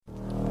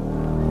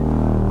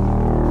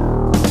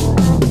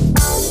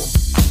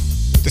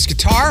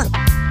guitar?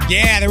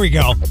 Yeah, there we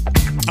go.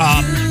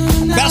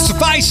 That'll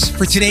suffice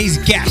for today's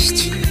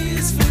guest,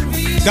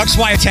 Doug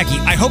Swiatekki.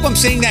 I hope I'm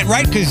saying that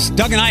right, because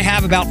Doug and I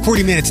have about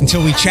 40 minutes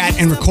until we chat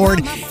and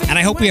record, and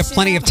I hope we have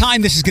plenty of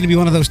time. This is going to be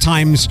one of those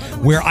times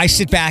where I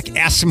sit back,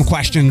 ask some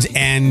questions,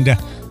 and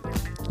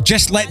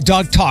just let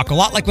Doug talk. A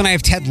lot like when I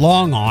have Ted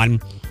Long on,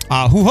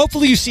 who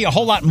hopefully you see a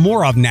whole lot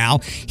more of now.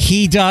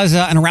 He does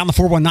an Around the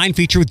 419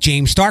 feature with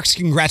James Starks.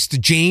 Congrats to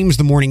James,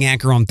 the morning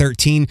anchor on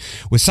 13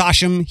 with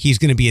Sasham. He's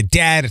going to be a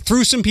dad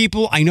through some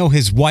people. I know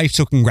his wife,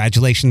 so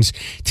congratulations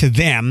to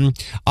them.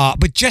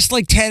 But just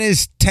like Ted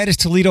is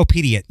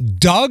Toledopedia,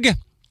 Doug,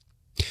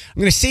 I'm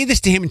going to say this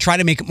to him and try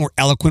to make it more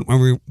eloquent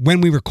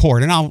when we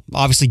record, and I'll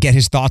obviously get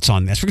his thoughts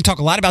on this. We're going to talk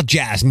a lot about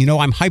jazz, and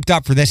I'm hyped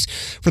up for this,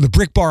 for the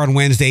Brick Bar on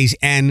Wednesdays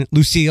and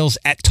Lucille's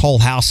at Toll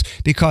House,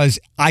 because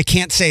I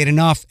can't say it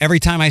enough. Every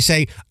time I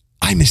say,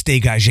 I miss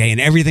Dégagé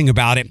and everything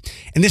about it,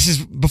 and this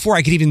is before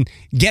I could even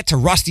get to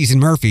Rusty's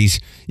and Murphy's,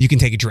 you can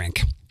take a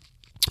drink.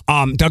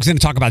 Doug's going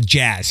to talk about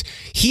jazz.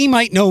 He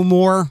might know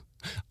more.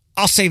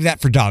 I'll save that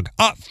for Doug.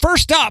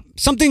 First up,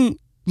 something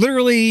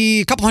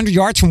literally a couple hundred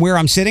yards from where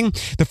I'm sitting.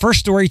 The first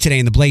story today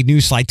in the Blade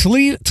News slide,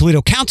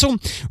 Toledo Council,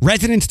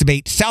 residents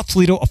debate South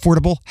Toledo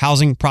affordable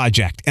housing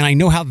project. And I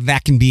know how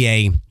that can be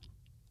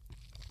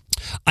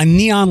a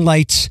neon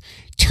lights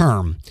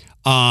term.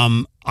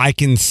 I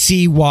can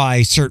see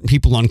why certain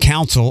people on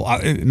council,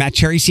 Matt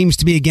Cherry seems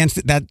to be against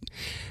it.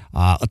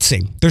 Let's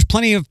see. There's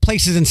plenty of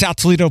places in South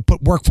Toledo to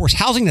put workforce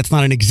housing that's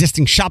not an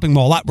existing shopping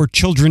mall lot where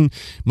children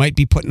might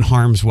be put in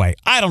harm's way.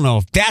 I don't know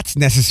if that's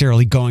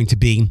necessarily going to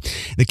be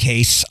the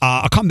case.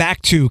 I'll come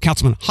back to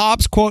Councilman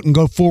Hobbs' quote and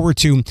go forward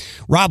to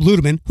Rob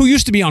Ludeman, who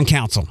used to be on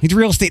council. He's a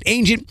real estate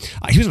agent.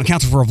 He was on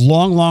council for a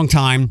long, long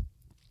time.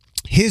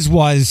 His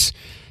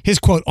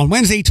quote on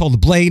Wednesday, he told The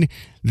Blade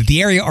that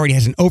the area already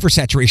has an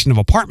oversaturation of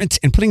apartments,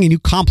 and putting a new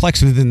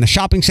complex within the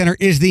shopping center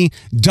is the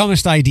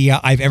dumbest idea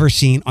I've ever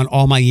seen on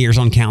all my years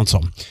on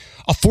council.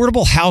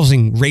 Affordable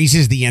housing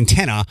raises the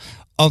antenna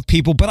of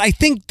people, but I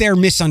think they're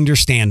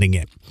misunderstanding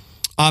it.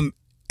 And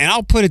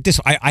I'll put it this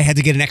way. I had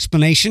to get an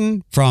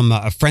explanation from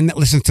a friend that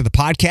listens to the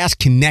podcast,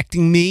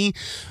 connecting me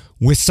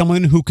with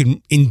someone who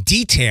can, in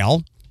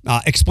detail,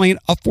 explain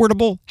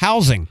affordable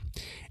housing.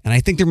 And I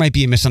think there might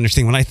be a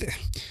misunderstanding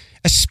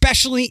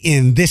especially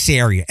in this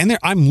area. And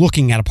I'm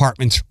looking at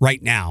apartments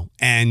right now.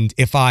 And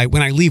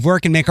when I leave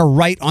work and make a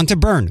right onto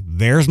Byrne,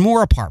 there's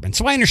more apartments.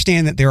 So I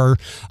understand that there are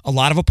a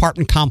lot of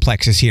apartment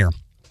complexes here.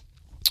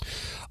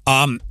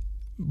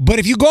 But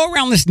if you go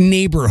around this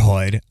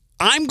neighborhood,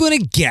 I'm going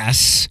to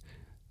guess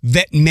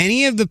that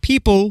many of the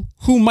people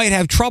who might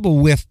have trouble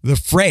with the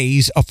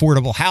phrase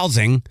affordable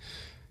housing,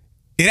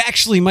 it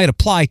actually might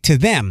apply to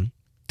them.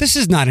 This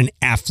is not an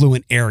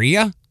affluent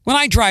area. When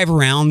I drive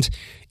around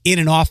in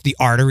and off the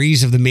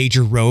arteries of the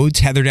major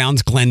roads, Heather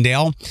Downs,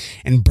 Glendale,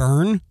 and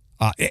Byrne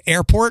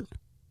Airport,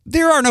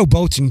 there are no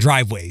boats and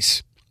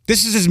driveways.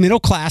 This is as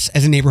middle class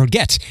as a neighborhood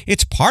gets.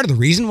 It's part of the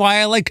reason why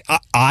I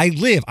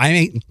live. I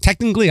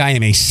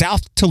am a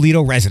South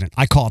Toledo resident.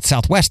 I call it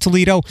Southwest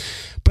Toledo,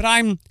 but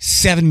I'm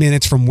 7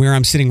 minutes from where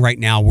I'm sitting right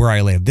now, where I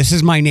live. This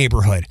is my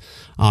neighborhood.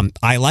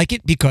 I like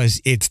it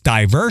because it's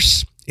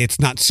diverse. It's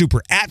not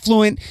super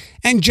affluent.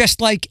 And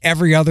just like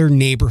every other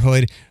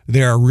neighborhood,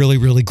 there are really,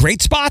 really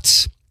great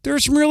spots. There are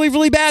some really,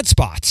 really bad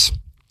spots.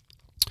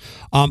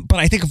 But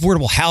I think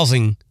affordable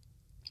housing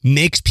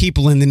makes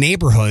people in the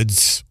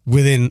neighborhoods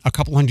within a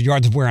couple hundred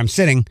yards of where I'm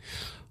sitting,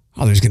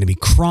 there's going to be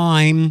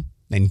crime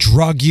and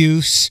drug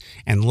use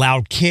and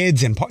loud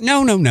kids and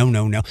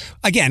no.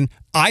 Again,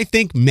 I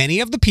think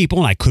many of the people,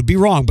 and I could be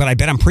wrong, but I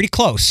bet I'm pretty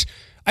close.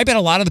 I bet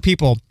a lot of the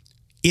people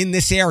in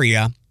this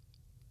area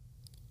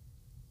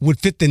would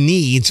fit the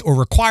needs or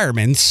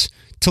requirements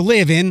to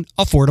live in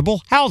affordable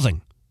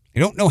housing. I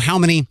don't know how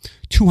many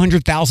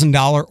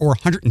 $200,000 or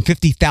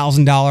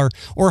 $150,000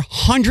 or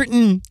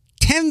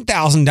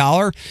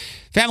 $110,000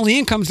 family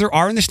incomes there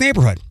are in this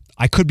neighborhood.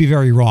 I could be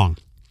very wrong.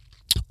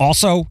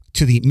 Also,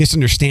 to the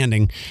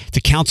misunderstanding,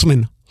 to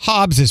Councilman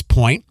Hobbs'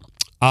 point,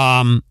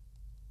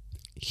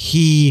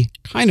 he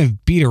kind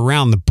of beat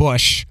around the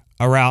bush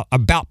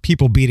about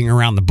people beating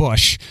around the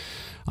bush.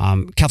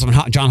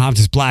 Councilman John Hobbs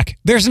is black.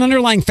 There's an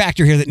underlying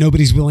factor here that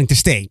nobody's willing to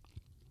state.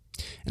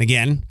 And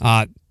again,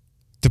 to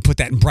put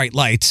that in bright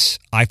lights,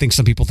 I think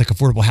some people think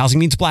affordable housing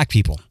means black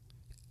people.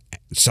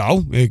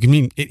 So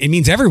it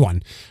means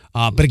everyone.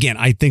 But again,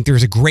 I think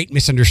there's a great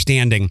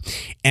misunderstanding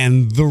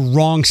and the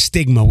wrong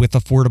stigma with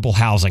affordable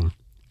housing.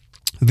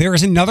 There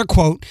is another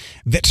quote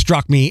that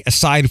struck me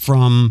aside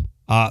from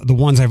the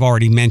ones I've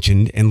already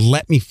mentioned, and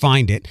let me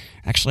find it.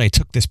 Actually, I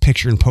took this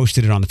picture and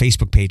posted it on the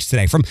Facebook page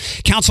today. From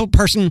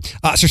councilperson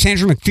Sir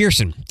Sandra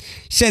McPherson,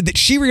 said that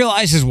she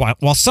realizes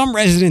while some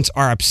residents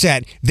are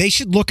upset, they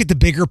should look at the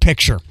bigger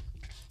picture.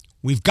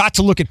 We've got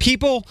to look at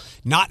people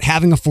not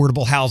having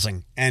affordable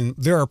housing. And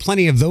there are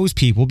plenty of those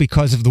people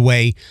because of the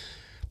way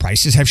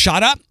prices have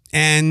shot up.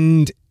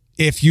 And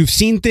if you've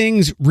seen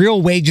things,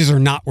 real wages are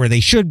not where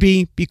they should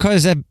be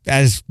because,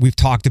 as we've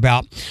talked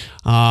about,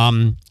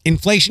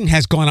 inflation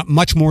has gone up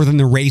much more than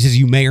the raises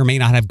you may or may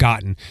not have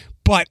gotten.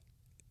 But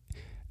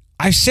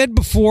I've said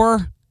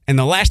before, and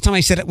the last time I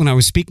said it when I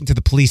was speaking to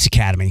the police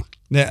academy,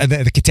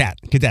 the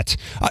cadets,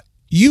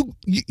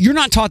 you're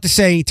not taught to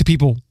say to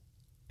people,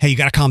 hey, you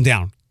got to calm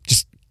down.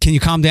 Just, can you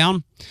calm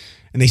down?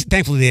 And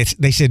thankfully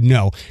they said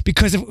no,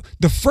 because if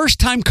the first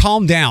time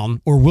calm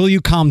down or will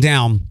you calm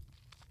down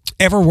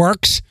ever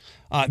works,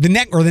 the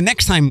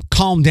next time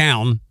calm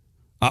down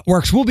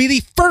works will be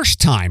the first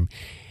time.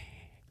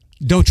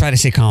 Don't try to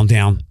say calm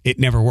down. It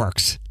never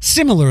works.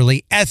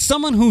 Similarly, as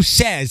someone who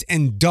says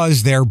and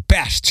does their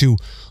best to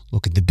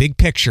look at the big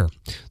picture,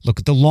 look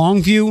at the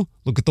long view,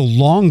 look at the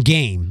long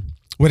game.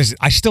 What is it?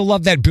 I still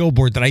love that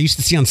billboard that I used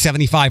to see on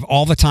 75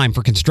 all the time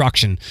for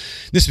construction.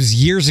 This was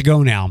years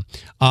ago now.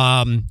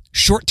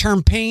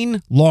 Short-term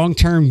pain,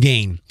 long-term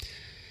gain.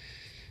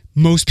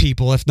 Most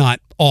people, if not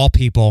all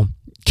people,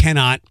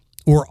 cannot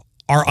or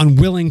are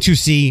unwilling to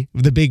see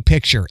the big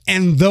picture.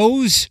 And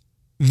those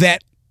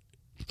that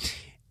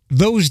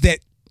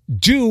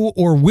do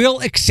or will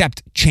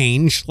accept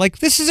change, like,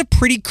 this is a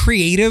pretty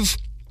creative,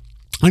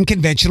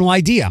 unconventional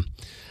idea.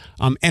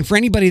 And for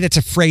anybody that's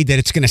afraid that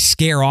it's going to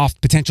scare off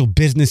potential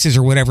businesses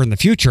or whatever in the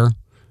future,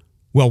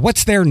 well,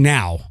 what's there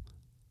now?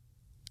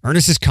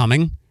 Ernest is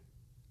coming.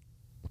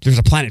 There's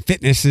a Planet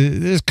Fitness.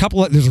 There's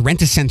a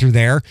Rent-A-Center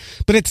there,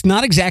 but it's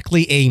not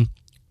exactly a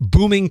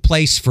booming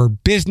place for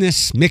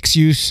business, mixed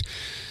use,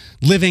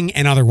 living,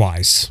 and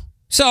otherwise.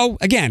 So,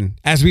 again,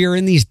 as we are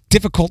in these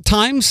difficult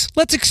times,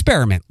 let's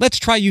experiment. Let's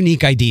try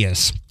unique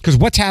ideas. Because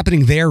what's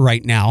happening there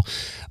right now,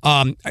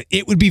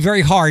 it would be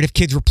very hard if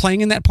kids were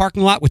playing in that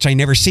parking lot, which I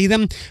never see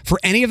them, for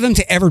any of them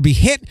to ever be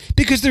hit,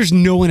 because there's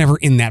no one ever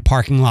in that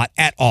parking lot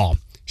at all.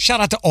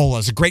 Shout out to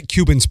Ola's, a great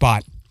Cuban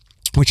spot,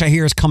 which I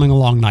hear is coming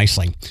along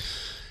nicely.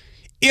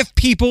 If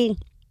people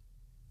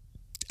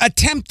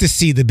attempt to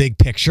see the big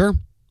picture,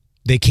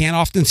 they can't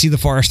often see the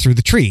forest through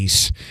the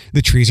trees.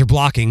 The trees are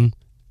blocking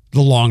the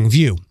long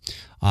view.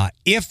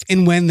 If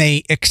and when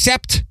they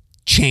accept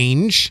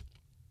change,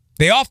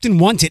 they often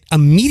want it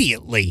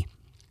immediately.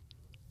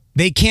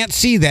 They can't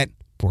see that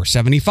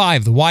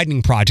 475, the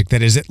widening project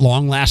that is at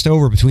long last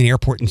over between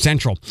Airport and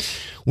Central.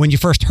 When you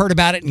first heard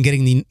about it and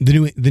getting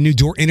the new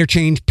door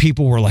interchange,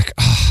 people were like,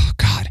 oh,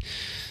 God,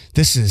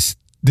 this is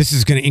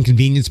going to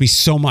inconvenience me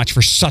so much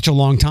for such a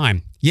long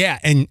time. Yeah,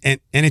 and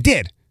it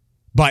did.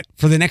 But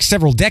for the next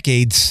several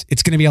decades,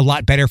 it's going to be a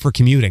lot better for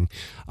commuting.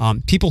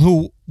 People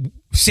who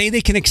say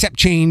they can accept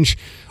change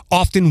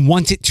often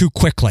want it too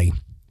quickly.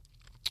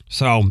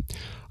 So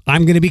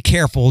I'm going to be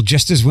careful,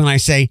 just as when I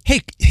say,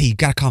 hey, you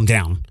got to calm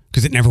down,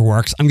 because it never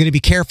works. I'm going to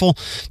be careful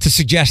to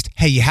suggest,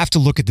 hey, you have to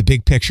look at the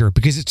big picture,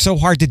 because it's so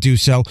hard to do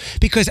so,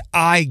 because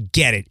I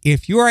get it.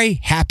 If you're a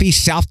happy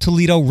South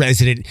Toledo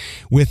resident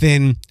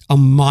within a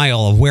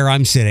mile of where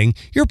I'm sitting,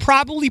 you're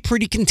probably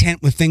pretty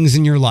content with things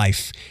in your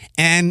life.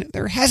 And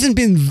there hasn't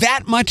been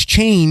that much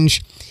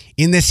change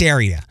in this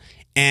area.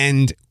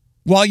 And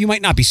while you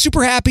might not be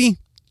super happy,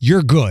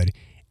 you're good.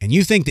 And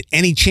you think that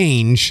any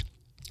change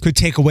could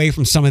take away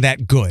from some of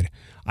that good.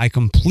 I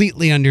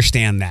completely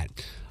understand that.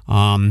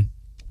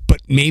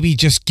 But maybe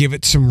just give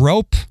it some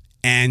rope,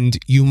 and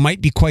you might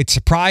be quite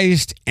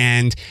surprised,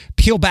 and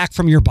peel back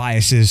from your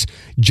biases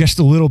just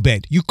a little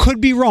bit. You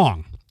could be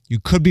wrong.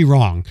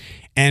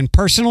 And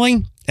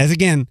personally, as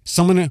again,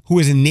 someone who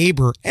is a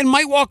neighbor and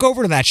might walk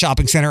over to that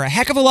shopping center a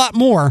heck of a lot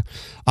more,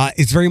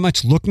 is very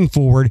much looking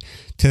forward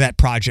to that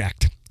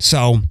project.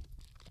 So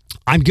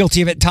I'm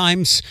guilty of it at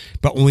times,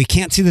 but when we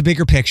can't see the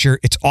bigger picture,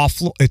 it's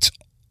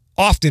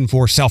often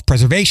for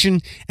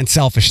self-preservation and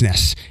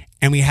selfishness,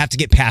 and we have to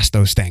get past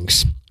those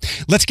things.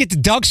 Let's get to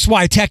Doug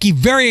Swiatek.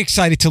 Very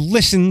excited to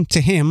listen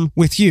to him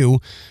with you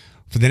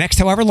for the next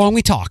however long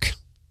we talk.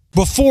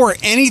 Before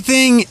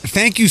anything,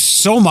 thank you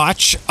so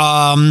much.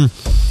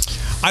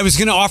 I was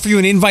going to offer you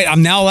an invite.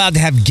 I'm now allowed to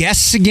have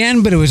guests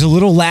again, but it was a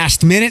little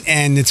last minute,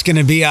 and it's going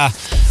to be a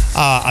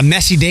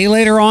messy day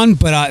later on.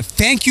 But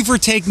thank you for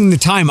taking the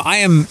time. I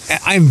am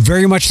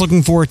very much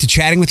looking forward to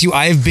chatting with you.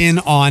 I have been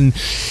on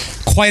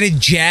quite a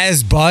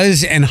jazz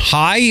buzz and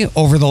high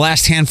over the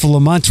last handful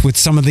of months with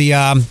some of the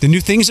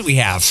new things that we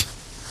have.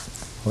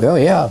 Well,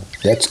 yeah,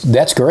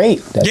 that's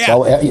great.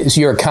 Yeah. So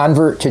you're a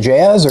convert to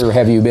jazz, or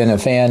have you been a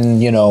fan,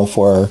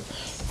 for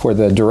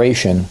the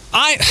duration?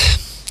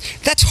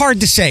 That's hard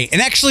to say. And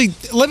actually,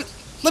 let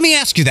me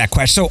ask you that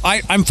question. So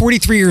I'm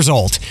 43 years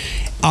old.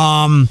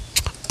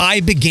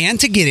 I began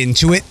to get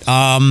into it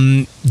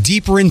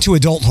deeper into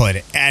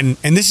adulthood. And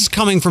this is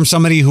coming from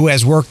somebody who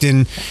has worked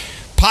in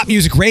pop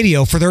music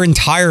radio for their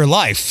entire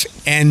life.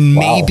 And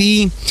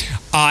maybe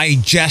I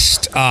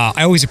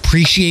always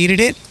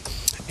appreciated it.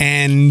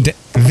 And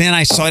then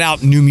I sought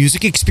out new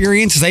music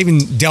experiences. I even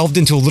delved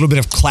into a little bit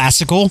of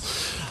classical.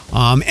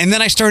 And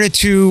then I started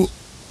to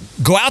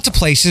go out to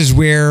places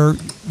where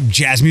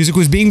jazz music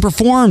was being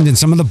performed in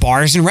some of the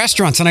bars and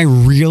restaurants. And I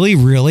really,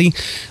 really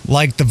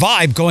liked the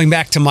vibe, going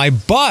back to my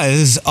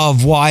buzz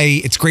of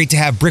why it's great to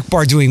have Brick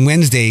Bar doing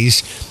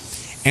Wednesdays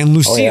and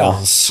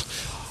Lucille's.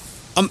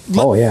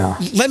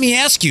 Let me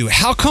ask you,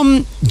 how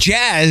come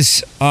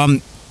jazz,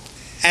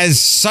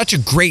 as such a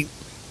great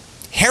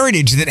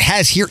heritage that it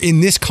has here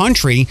in this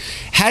country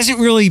hasn't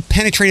really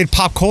penetrated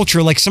pop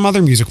culture like some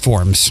other music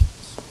forms.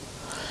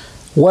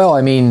 Well,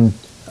 I mean,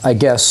 I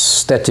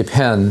guess that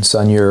depends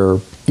on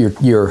your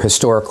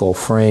historical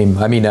frame.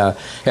 I mean, at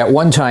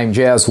one time,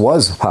 jazz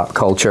was pop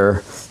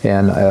culture,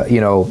 and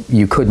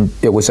you couldn't.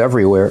 It was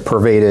everywhere. It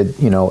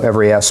pervaded,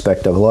 every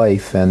aspect of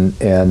life, and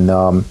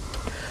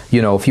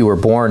if you were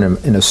born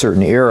in a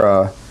certain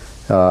era,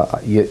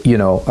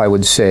 I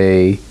would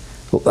say,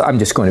 I'm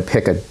just going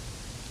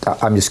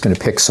to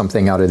pick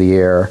something out of the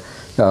air.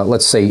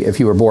 Let's say if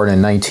you were born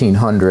in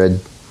 1900,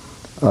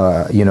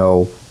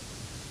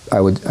 I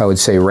would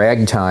say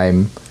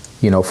ragtime,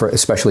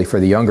 especially for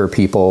the younger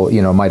people,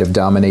 might have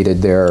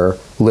dominated their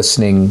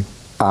listening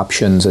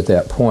options at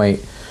that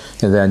point.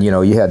 And then,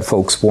 you had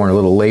folks born a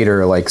little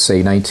later, like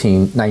say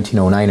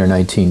 1909 or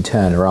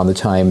 1910, around the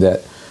time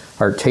that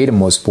Art Tatum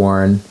was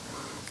born.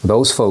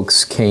 Those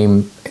folks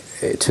came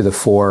to the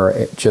fore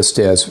just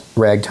as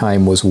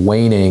ragtime was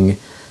waning,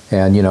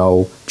 and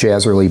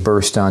jazz really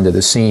burst onto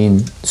the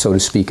scene, so to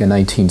speak, in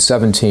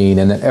 1917.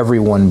 And then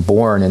everyone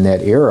born in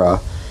that era,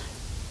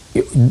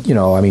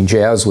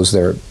 jazz was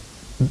their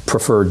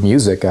preferred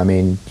music. I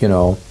mean,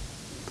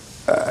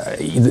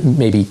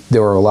 maybe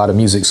there were a lot of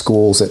music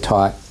schools that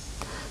taught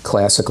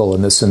classical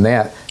and this and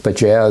that, but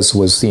jazz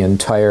was the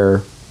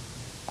entire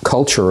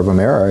culture of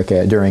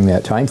America during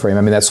that time frame.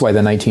 I mean, that's why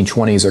the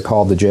 1920s are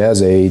called the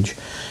Jazz Age.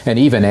 And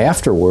even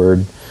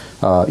afterward,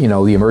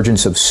 the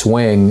emergence of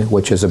swing,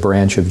 which is a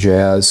branch of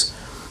jazz,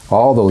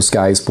 all those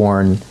guys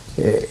born,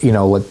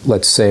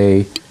 let's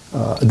say,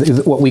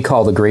 what we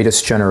call the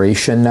greatest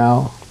generation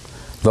now,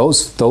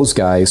 those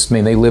guys, I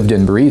mean, they lived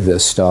and breathed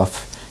this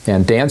stuff.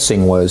 And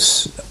dancing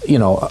was,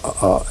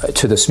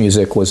 to this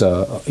music was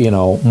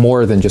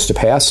more than just a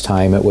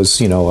pastime. It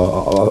was,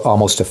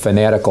 almost a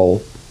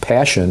fanatical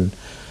passion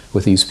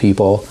with these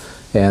people.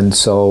 And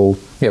so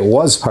it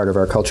was part of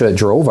our culture. It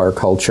drove our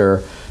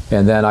culture.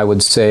 And then I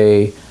would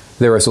say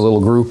there was a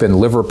little group in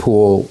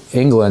Liverpool,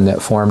 England,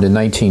 that formed in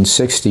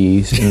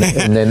 1960s.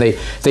 And then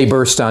they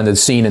burst onto the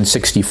scene in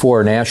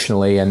 64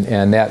 nationally.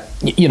 And that,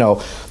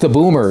 the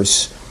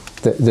boomers,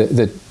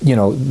 that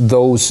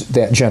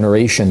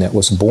generation that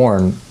was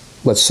born,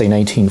 let's say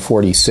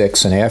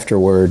 1946 and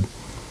afterward,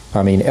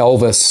 I mean,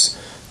 Elvis,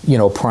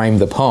 primed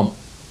the pump,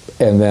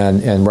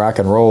 and rock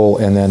and roll,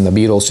 and then the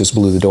Beatles just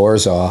blew the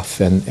doors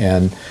off,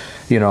 and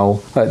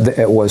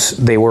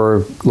they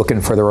were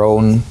looking for their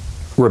own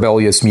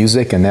rebellious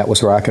music, and that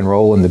was rock and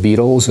roll and the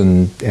Beatles,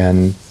 and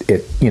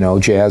it,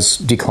 jazz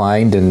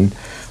declined and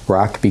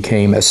rock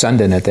became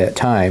ascendant at that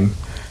time.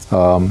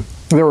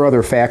 There were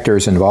other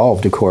factors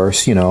involved, of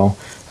course. One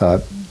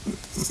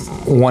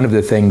of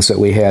the things that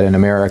we had in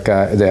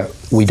America that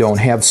we don't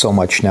have so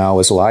much now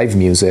is live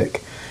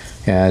music.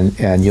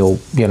 And you'll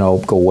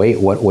go, wait,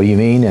 what do you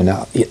mean? And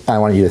I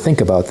want you to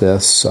think about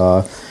this.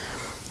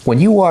 When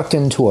you walked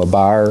into a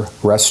bar,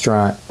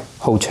 restaurant,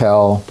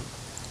 hotel,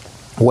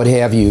 what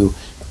have you,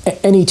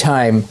 any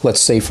time, let's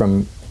say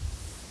from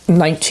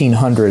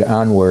 1900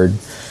 onward,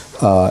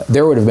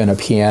 there would have been a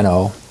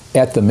piano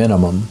at the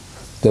minimum,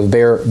 the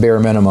bare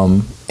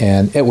minimum,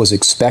 and it was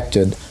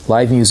expected.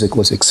 Live music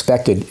was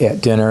expected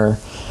at dinner,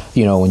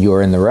 when you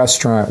were in the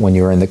restaurant, when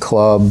you were in the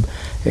club,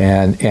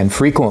 and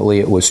frequently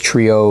it was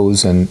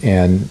trios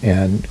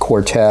and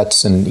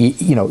quartets, and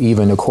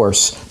even, of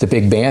course, the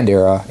big band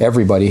era.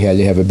 Everybody had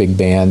to have a big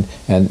band,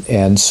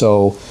 and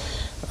so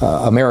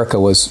America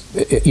was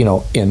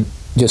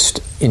just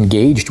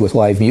engaged with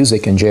live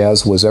music, and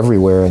jazz was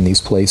everywhere in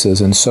these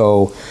places. And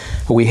so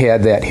we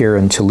had that here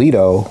in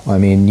Toledo. I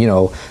mean,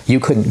 you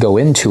couldn't go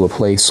into a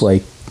place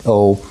like,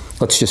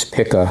 let's just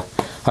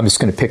I'm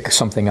just going to pick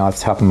something off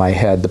the top of my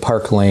head, the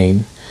Park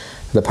Lane.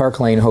 The Park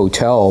Lane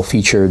Hotel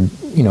featured,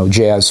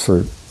 jazz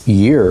for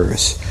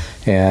years,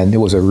 and it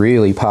was a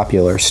really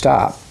popular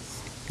stop.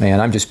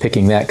 And I'm just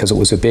picking that because it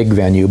was a big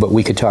venue, but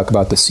we could talk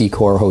about the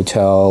Secor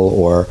Hotel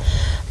or,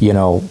 you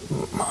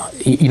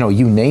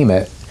name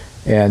it.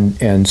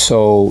 And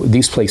so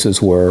these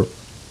places were,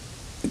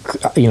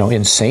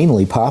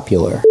 insanely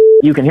popular.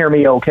 You can hear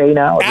me okay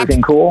now?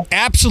 Everything cool?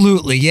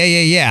 Absolutely.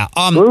 Yeah.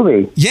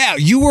 Groovy. Yeah,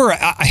 you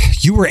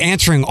were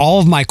answering all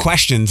of my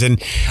questions,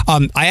 and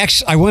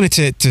I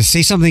wanted to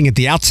say something at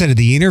the outset of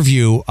the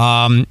interview.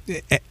 And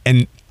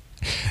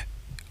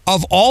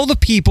of all the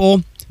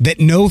people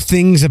that know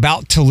things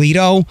about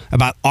Toledo,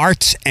 about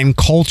arts and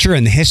culture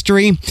and the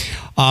history,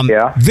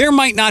 there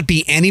might not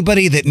be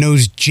anybody that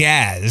knows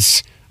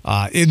jazz.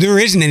 There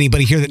isn't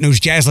anybody here that knows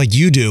jazz like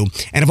you do.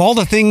 And of all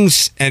the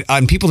things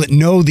and people that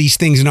know these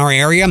things in our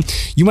area,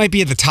 you might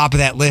be at the top of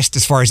that list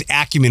as far as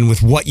acumen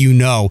with what you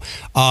know.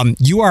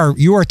 You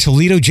are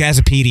Toledo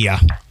Jazzopedia.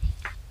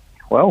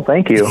 Well,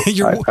 thank you.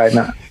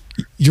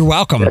 You're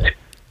welcome.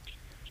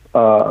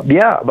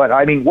 But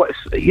I mean, what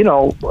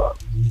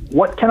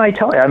can I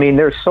tell you? I mean,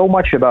 there's so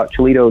much about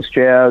Toledo's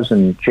jazz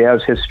and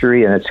jazz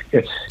history, and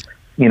it's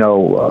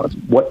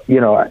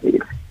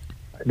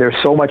there's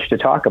so much to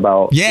talk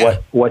about. Yeah.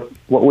 What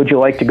would you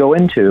like to go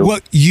into? Well,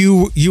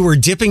 you were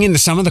dipping into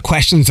some of the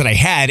questions that I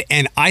had,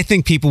 and I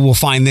think people will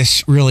find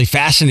this really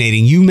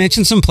fascinating. You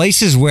mentioned some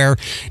places where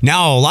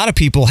now a lot of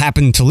people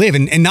happen to live,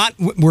 and not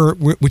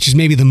which is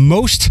maybe the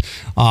most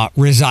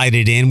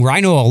resided in, where I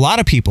know a lot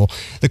of people,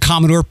 the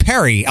Commodore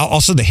Perry,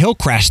 also the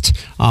Hillcrest.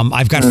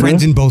 I've got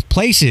friends in both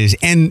places,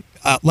 and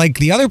like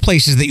the other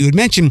places that you had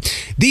mentioned,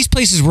 these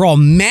places were all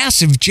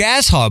massive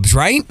jazz hubs,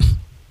 right?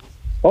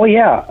 Oh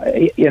yeah,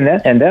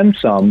 and then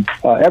some.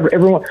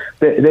 Everyone,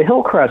 the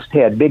Hillcrest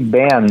had big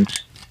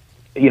bands,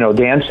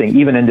 dancing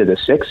even into the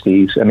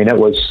 '60s. I mean, it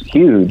was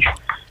huge,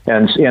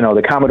 and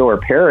the Commodore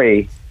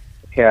Perry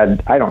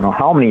had I don't know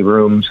how many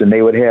rooms, and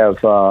they would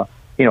have a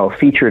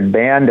featured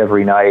band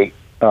every night,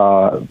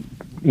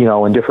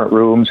 in different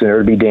rooms, and there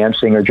would be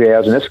dancing or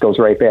jazz, and this goes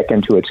right back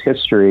into its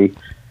history,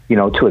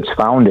 to its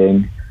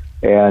founding,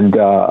 and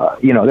there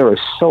were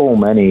so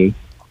many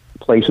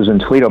places in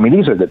Toledo. I mean,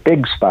 these are the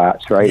big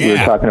spots, right? Yeah. We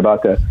were talking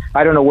about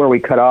I don't know where we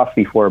cut off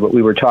before, but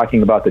we were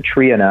talking about the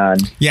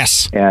Trianon.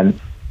 Yes. And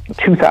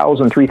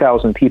 2,000,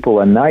 3,000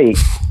 people a night,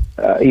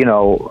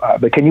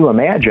 but can you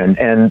imagine?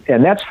 And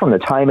that's from the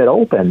time it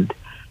opened,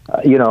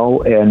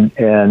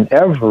 and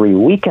every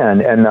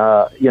weekend. And,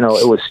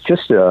 it was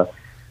just a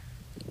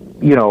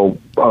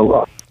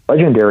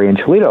legendary in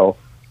Toledo.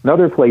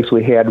 Another place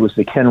we had was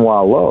the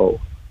Kinwa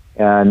Low,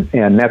 and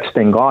that's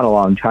been gone a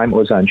long time. It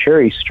was on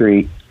Cherry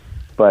Street.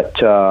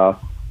 But Ella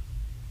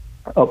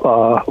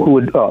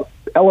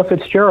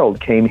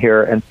Fitzgerald came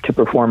here and to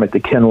perform at the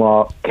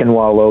Kinwa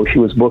Low. She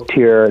was booked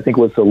here. I think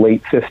it was the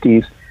late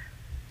 '50s,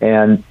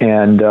 and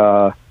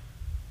I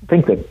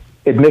think the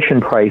admission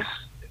price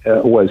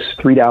was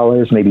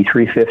 $3, maybe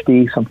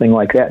 $3.50, something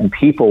like that. And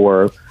people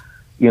were,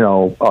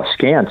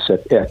 askance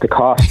at the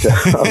cost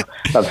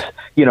of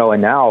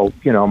And now,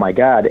 my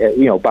God,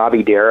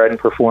 Bobby Darin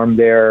performed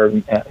there,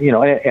 and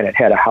it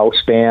had a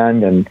house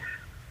band and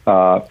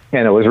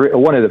it was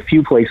one of the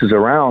few places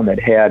around that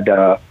had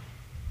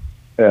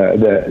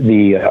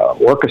the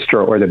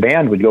orchestra or the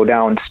band would go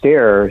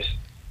downstairs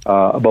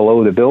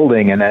below the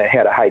building, and then it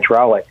had a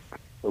hydraulic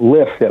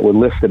lift that would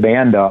lift the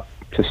band up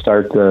to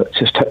start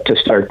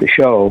the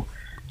show.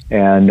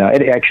 And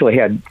it actually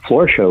had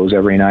floor shows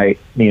every night,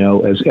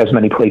 as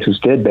many places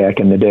did back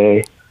in the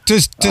day.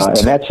 And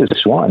that's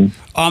just one.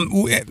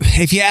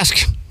 If you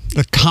ask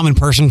the common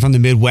person from the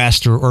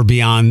Midwest or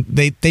beyond,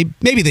 they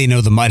maybe they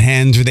know the Mud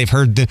Hens, or they've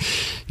heard the,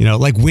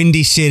 like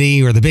Windy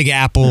City or the Big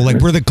Apple,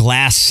 like we're the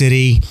Glass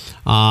City.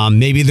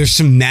 Maybe there's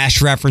some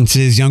Nash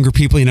references, younger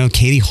people,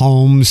 Katie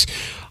Holmes.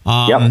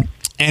 Yep.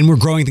 And we're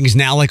growing things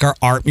now like our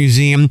art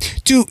museum.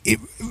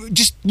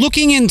 Just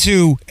looking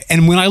into,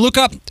 and when I look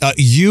up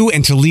you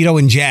and Toledo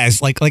and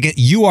jazz, like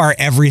you are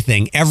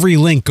everything. Every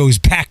link goes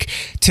back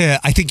to,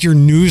 I think, your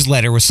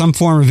newsletter with some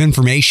form of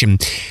information.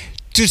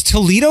 Does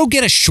Toledo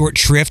get a short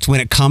shrift when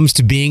it comes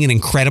to being an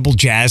incredible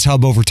jazz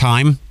hub over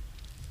time?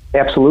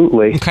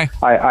 Absolutely. Okay.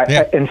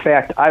 In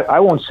fact, I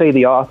won't say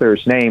the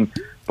author's name,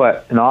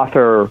 but an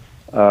author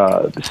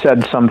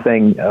said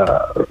something.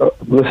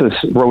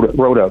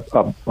 Wrote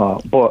a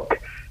book,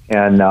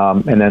 and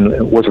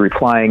then was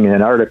replying in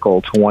an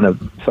article to one of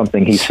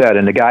something he said.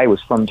 And the guy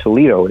was from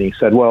Toledo, and he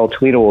said, "Well,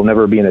 Toledo will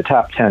never be in the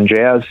top 10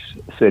 jazz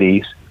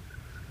cities."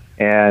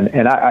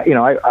 And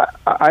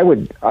I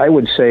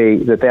would say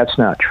that that's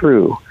not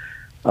true.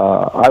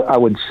 I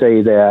would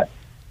say that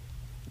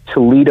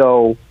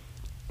Toledo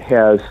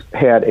has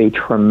had a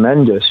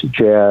tremendous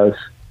jazz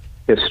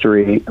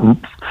history,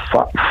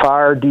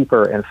 far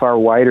deeper and far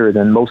wider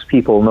than most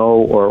people know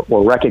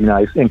or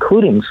recognize,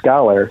 including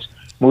scholars.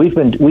 We've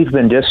been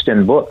dissed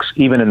in books,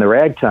 even in the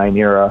ragtime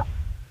era,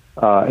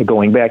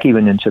 going back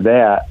even into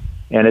that,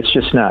 and it's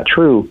just not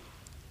true.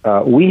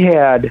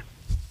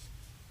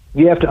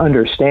 You have to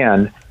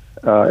understand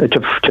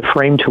to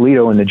frame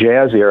Toledo in the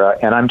jazz era,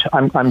 and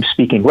I'm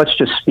speaking. Let's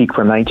just speak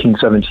from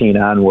 1917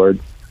 onward.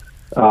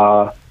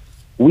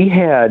 We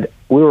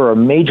were a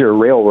major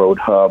railroad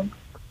hub.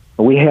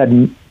 We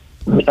had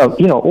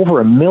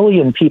over 1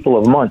 million people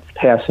a month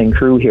passing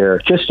through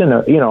here, just on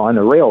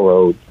the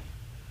railroad,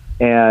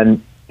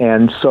 and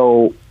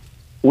so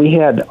we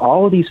had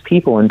all of these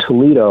people in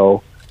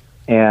Toledo,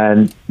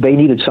 and they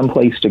needed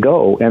someplace to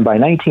go. And by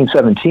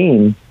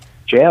 1917.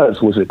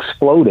 Jazz was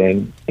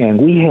exploding,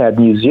 and we had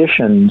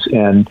musicians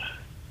and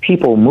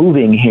people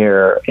moving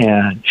here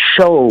and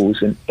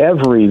shows in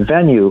every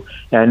venue,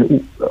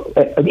 and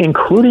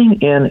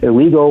including in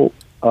illegal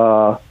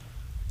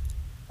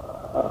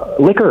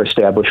liquor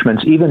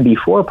establishments even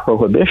before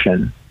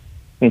Prohibition.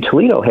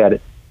 Toledo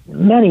had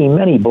many,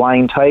 many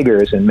Blind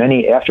Tigers and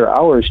many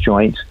after-hours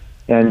joints,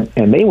 and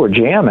they were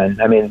jamming.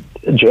 I mean,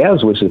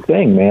 jazz was a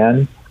thing,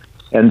 man.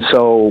 And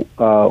so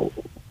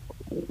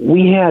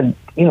we had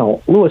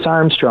Louis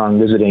Armstrong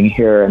visiting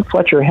here, and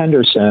Fletcher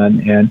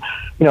Henderson, and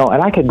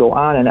and I could go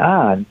on and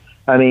on.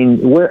 I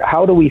mean,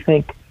 how do we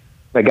think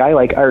a guy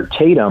like Art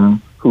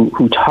Tatum,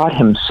 who taught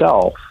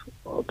himself,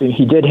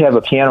 he did have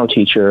a piano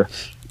teacher,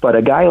 but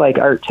a guy like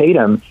Art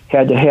Tatum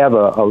had to have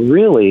a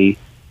really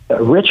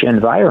rich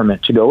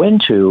environment to go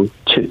into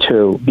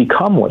to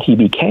become what he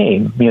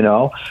became,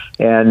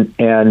 and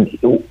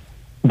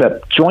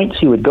the joints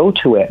he would go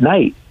to at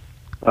night,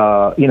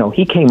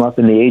 he came up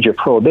in the age of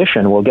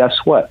Prohibition. Well, guess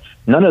what?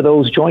 None of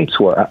those joints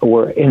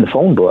were in the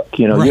phone book. Right.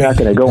 You're not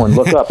going to go and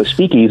look up a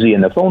speakeasy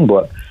in the phone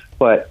book,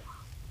 but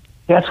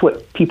that's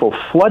what people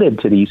flooded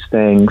to these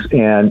things.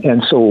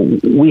 And so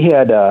we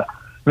had a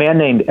man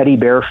named Eddie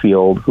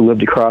Bearfield who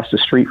lived across the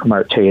street from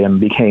Art Tatum,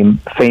 became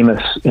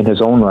famous in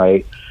his own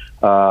right,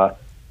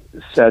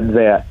 said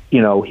that,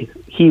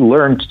 he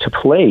learned to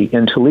play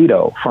in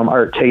Toledo from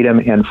Art Tatum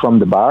and from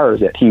the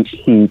bars that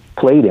he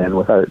played in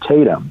with Art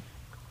Tatum.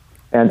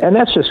 And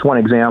that's just one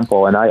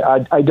example, and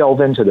I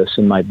delve into this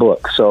in my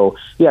book. So,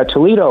 yeah,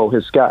 Toledo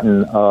has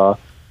gotten,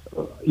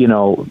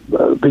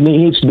 it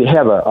needs to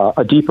have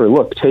a deeper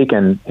look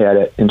taken at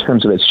it in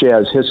terms of its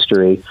jazz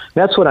history.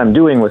 That's what I'm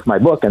doing with my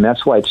book, and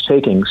that's why it's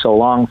taking so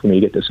long for me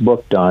to get this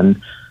book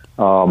done,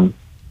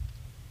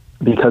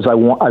 because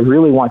I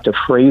really want to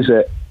phrase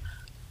it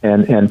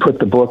and put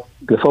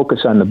the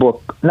focus on the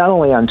book, not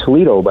only on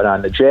Toledo, but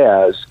on the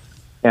jazz.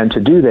 And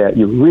to do that,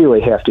 you really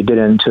have to get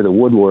into the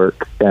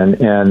woodwork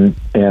and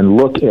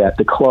look at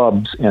the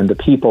clubs and the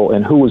people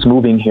and who was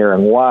moving here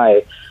and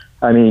why.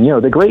 I mean,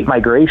 the Great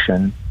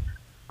Migration,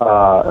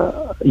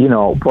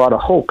 brought a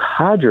whole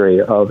cadre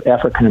of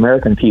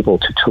African-American people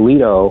to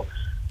Toledo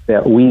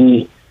that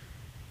we,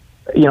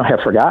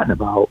 have forgotten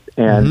about.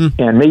 And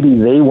maybe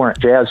they weren't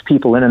jazz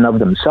people in and of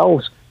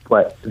themselves,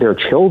 but their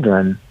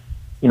children,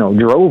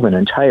 drove an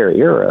entire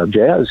era of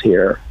jazz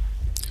here.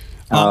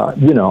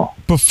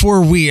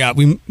 Before we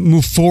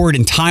move forward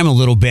in time a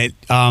little bit,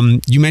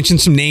 you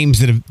mentioned some names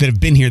that have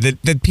been here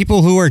that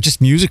people who are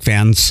just music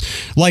fans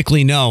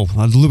likely know.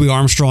 Louis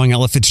Armstrong,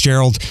 Ella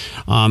Fitzgerald,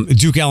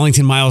 Duke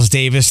Ellington, Miles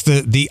Davis,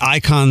 the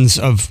icons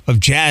of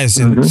jazz,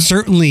 and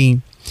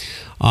certainly.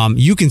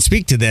 You can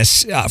speak to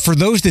this. For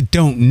those that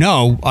don't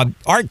know,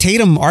 Art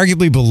Tatum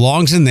arguably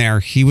belongs in there.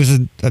 He was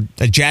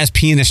a jazz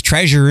pianist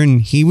treasure,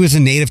 and he was a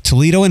native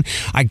Toledo. And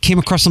I came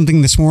across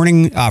something this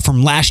morning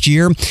from last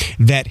year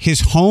that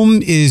his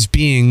home is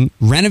being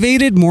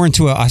renovated more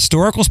into a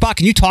historical spot.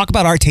 Can you talk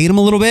about Art Tatum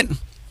a little bit?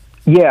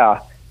 Yeah.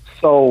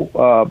 So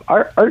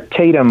Art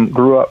Tatum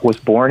was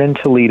born in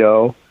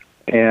Toledo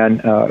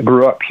and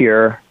grew up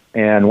here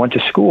and went to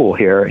school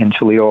here in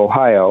Toledo,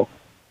 Ohio.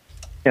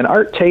 And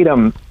Art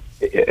Tatum,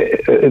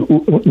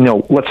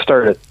 let's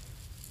start it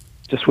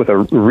just with a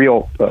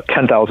real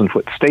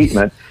 10,000-foot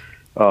statement.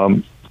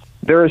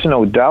 There is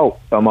no doubt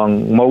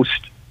among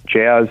most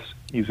jazz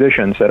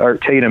musicians that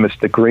Art Tatum is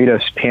the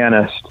greatest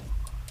pianist,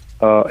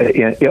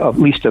 at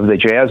least of the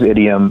jazz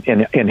idiom,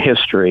 in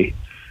history.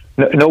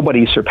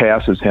 Nobody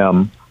surpasses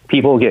him.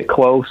 People get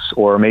close,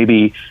 or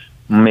maybe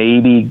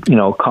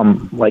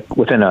come like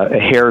within a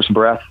hair's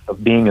breadth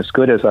of being as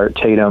good as Art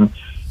Tatum.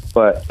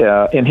 But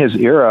in his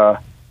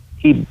era,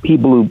 he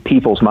blew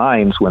people's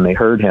minds when they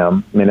heard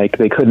him. I mean,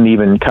 they couldn't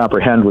even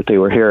comprehend what they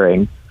were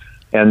hearing.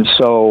 And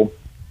so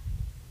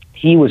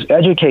he was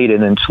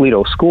educated in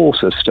Toledo school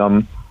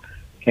system,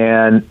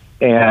 and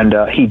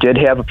he did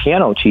have a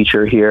piano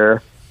teacher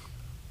here,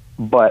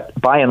 but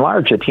by and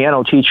large, the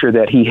piano teacher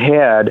that he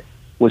had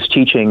was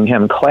teaching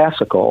him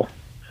classical,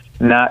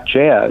 not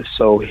jazz.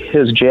 So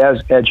his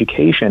jazz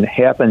education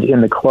happened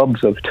in the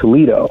clubs of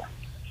Toledo.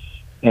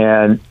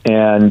 And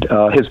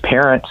his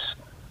parents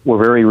were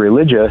very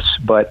religious,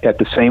 but at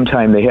the same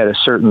time they had a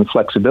certain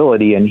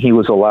flexibility, and he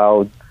was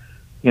allowed,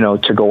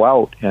 to go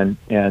out and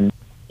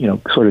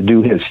sort of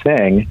do his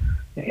thing.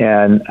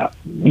 And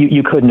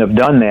you couldn't have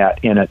done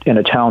that in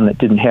a town that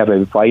didn't have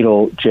a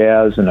vital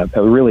jazz and a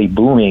really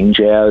booming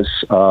jazz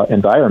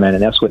environment,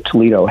 and that's what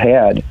Toledo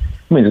had.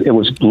 I mean, it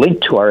was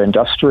linked to our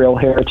industrial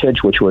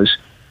heritage, which was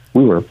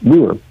we were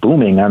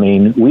booming. I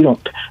mean,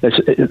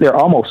 they're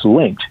almost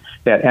linked.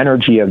 That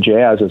energy of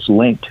jazz is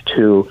linked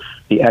to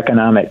the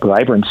economic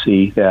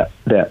vibrancy that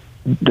the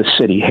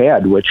city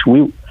had, which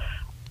not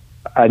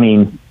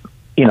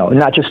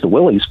just the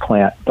Willys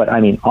plant, but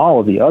I mean all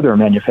of the other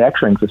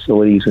manufacturing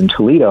facilities in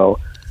Toledo,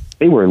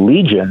 they were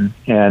legion,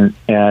 and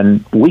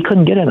we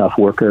couldn't get enough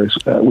workers.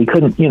 We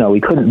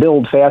couldn't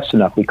build fast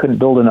enough. We couldn't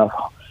build enough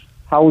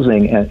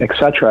housing, and et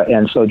cetera.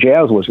 And so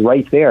jazz was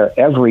right there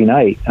every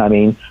night. I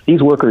mean,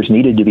 these workers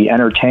needed to be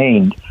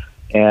entertained,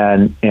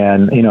 and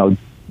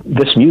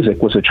this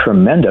music was a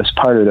tremendous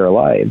part of their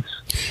lives.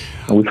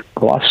 And we've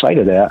lost sight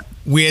of that.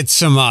 We had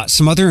some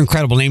other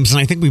incredible names,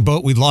 and I think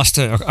we lost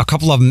a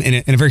couple of them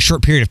in a very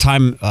short period of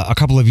time a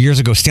couple of years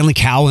ago. Stanley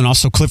Cowell and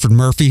also Clifford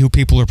Murphy, who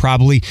people are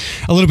probably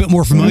a little bit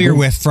more familiar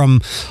with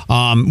from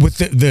with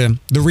the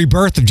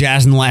rebirth of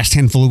jazz in the last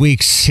handful of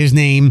weeks. His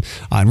name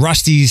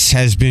Rusty's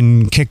has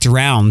been kicked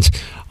around.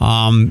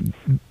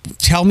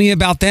 Tell me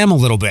about them a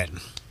little bit.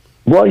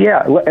 Well,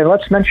 yeah, and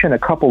let's mention a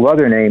couple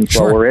other names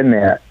while we're in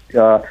that.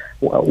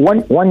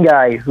 One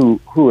guy who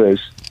is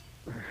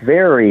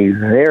very,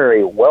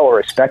 very well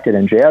respected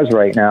in jazz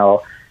right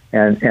now,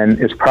 and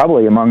is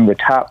probably among the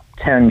top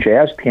 10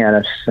 jazz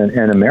pianists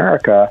in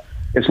America,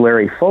 is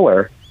Larry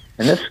Fuller.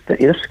 And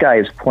this guy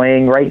is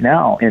playing right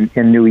now in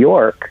New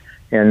York,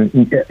 and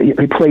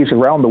he plays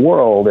around the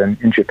world,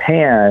 and in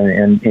Japan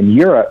and in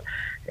Europe.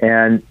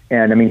 And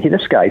I mean,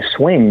 this guy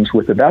swings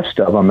with the best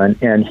of them.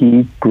 And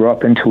he grew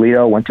up in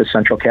Toledo, went to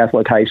Central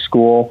Catholic High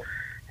School,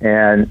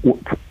 and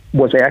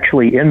was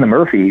actually in the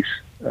Murphys.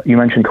 You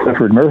mentioned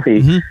Clifford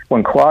Murphy.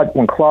 Mm-hmm.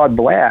 When Claude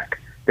Black,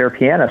 their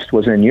pianist,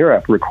 was in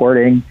Europe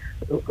recording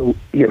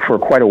for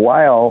quite a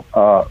while,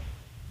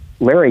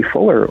 Larry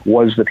Fuller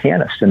was the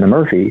pianist in the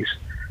Murphys.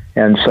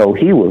 And so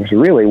he was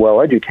really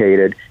well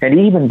educated. And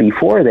even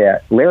before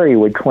that, Larry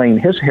would claim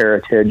his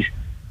heritage.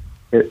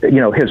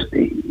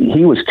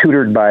 He was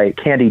tutored by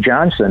Candy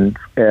Johnson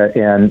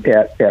and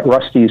at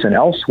Rusty's and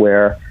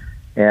elsewhere.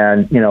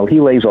 And, he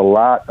lays a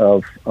lot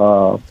of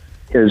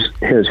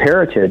his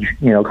heritage,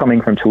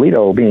 coming from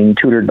Toledo, being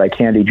tutored by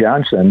Candy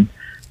Johnson.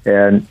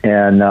 And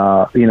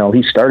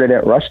he started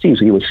at Rusty's.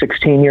 He was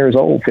 16 years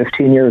old,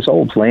 15 years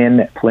old,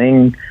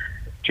 playing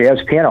jazz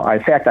piano.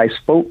 In fact, I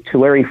spoke to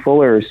Larry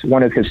Fuller's,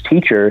 one of his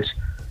teachers,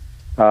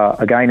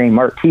 a guy named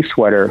Mark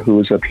Keysweater, who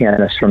was a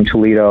pianist from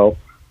Toledo.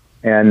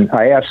 And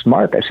I asked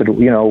Mark, I said,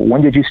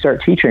 when did you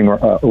start teaching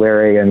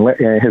Larry? And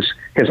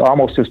his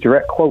almost his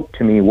direct quote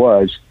to me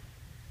was,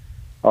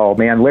 "Oh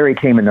man, Larry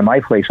came into my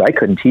place. I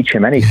couldn't teach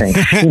him anything.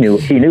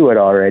 he knew it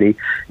already."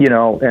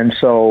 And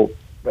so,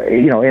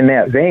 in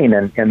that vein,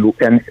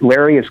 and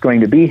Larry is going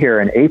to be here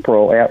in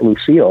April at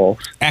Lucille's.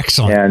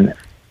 Excellent.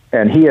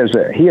 And he is.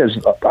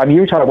 I mean,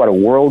 you're talking about a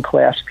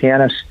world-class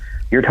pianist.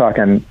 You're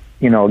talking,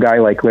 a guy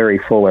like Larry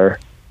Fuller.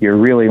 You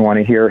really want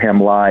to hear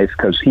him live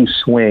because he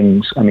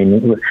swings. I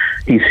mean,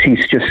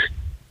 he's just,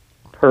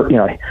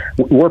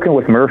 working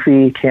with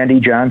Murphy, Candy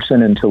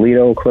Johnson in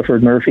Toledo,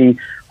 Clifford Murphy,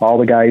 all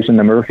the guys in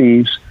the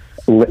Murphys,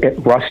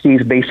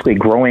 Rusty's, basically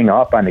growing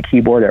up on the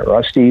keyboard at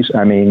Rusty's.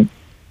 I mean,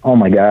 oh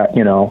my God,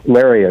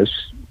 Larry is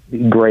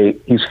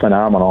great. He's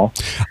phenomenal.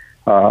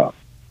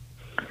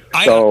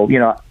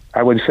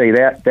 I would say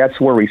that's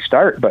where we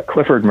start. But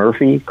Clifford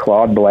Murphy,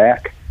 Claude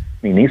Black,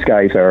 I mean, these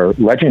guys are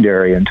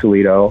legendary in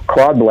Toledo.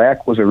 Claude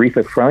Black was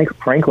Aretha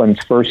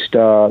Franklin's first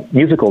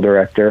musical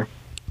director,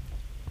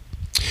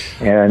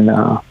 and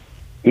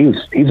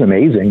he's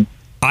amazing.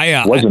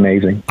 Was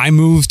amazing. I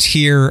moved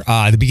here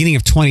the beginning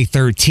of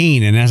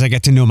 2013, and as I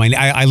got to know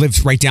I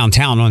lived right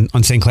downtown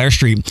on St. Clair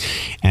Street,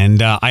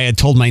 and I had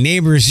told my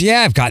neighbors,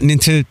 I've gotten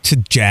into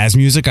jazz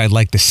music. I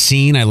like the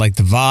scene. I like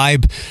the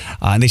vibe.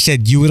 And they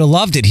said, you would have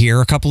loved it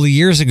here a couple of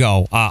years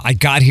ago. I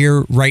got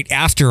here right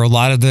after a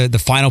lot of the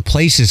final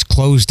places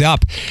closed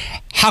up.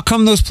 How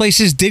come those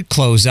places did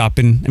close up?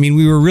 And I mean,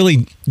 we were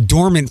really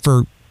dormant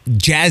for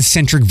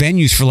jazz-centric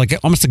venues for like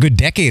almost a good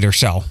decade or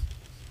so.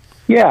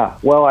 Yeah,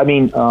 well, I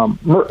mean,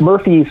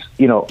 Murphys,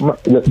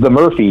 the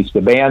Murphys,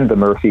 the band, the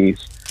Murphys,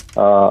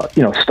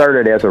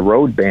 started as a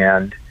road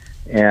band,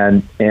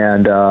 and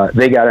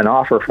they got an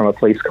offer from a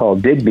place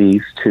called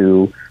Digby's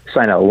to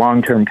sign a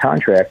long-term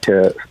contract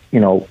to,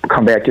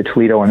 come back to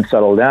Toledo and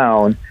settle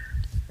down,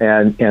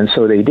 and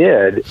so they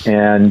did,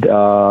 and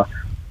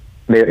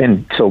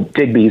so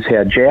Digby's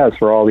had jazz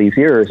for all these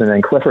years, and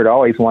then Clifford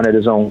always wanted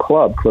his own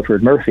club,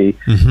 Clifford Murphy.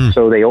 Mm-hmm.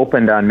 So they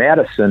opened on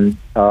Madison,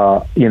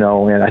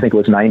 and I think it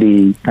was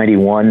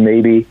 91,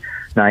 maybe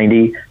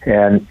 90,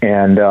 and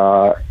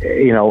where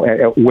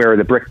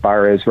the Brick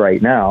Bar is right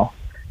now,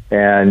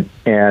 and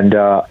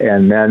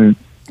then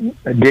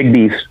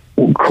Digby's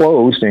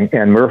closed,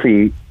 and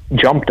Murphy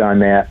jumped on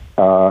that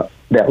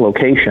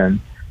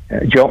location.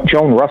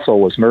 Joan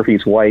Russell was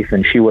Murphy's wife,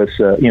 and she was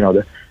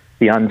the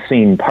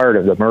unseen part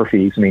of the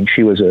Murphys. I mean,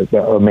 she was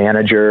a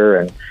manager,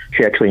 and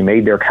she actually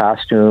made their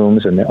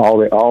costumes and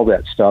all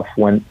that stuff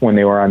when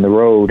they were on the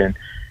road. And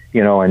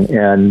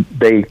and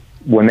they,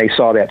 when they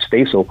saw that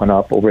space open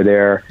up over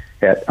there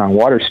on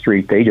Water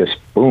Street, they just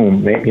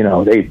boom.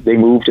 They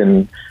moved,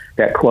 and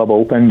that club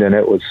opened, and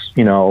it was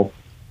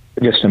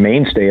just a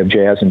mainstay of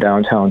jazz in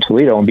downtown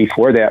Toledo. And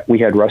before that, we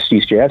had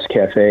Rusty's Jazz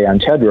Cafe on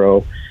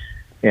Tedrow,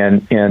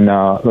 in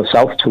the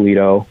South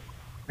Toledo.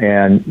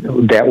 And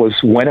that was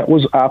when it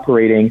was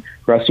operating.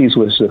 Rusty's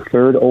was the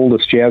third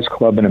oldest jazz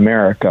club in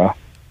America,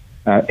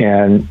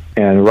 and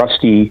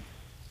Rusty,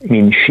 I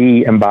mean,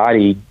 she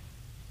embodied,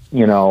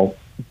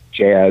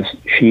 jazz.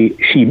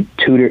 She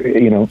tutored,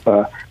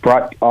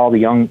 brought all the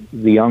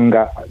young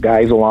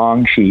guys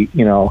along. She,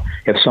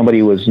 if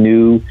somebody was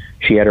new,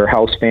 she had her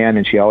house band,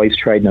 and she always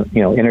tried to,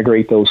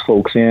 integrate those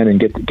folks in and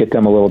get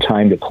them a little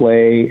time to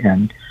play.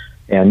 And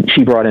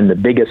she brought in the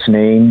biggest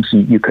names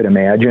you could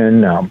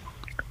imagine.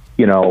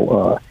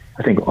 I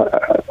think,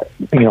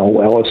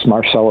 Ellis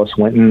Marcellus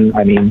Winton,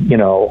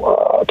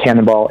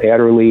 Cannonball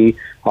Adderley,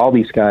 all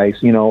these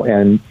guys,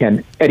 and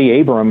Eddie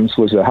Abrams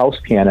was a house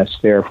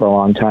pianist there for a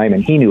long time,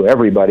 and he knew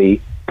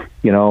everybody,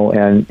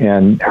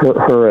 and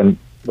her and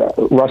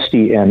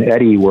Rusty and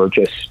Eddie were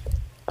just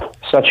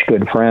such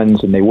good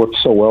friends, and they worked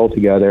so well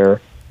together.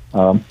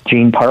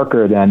 Gene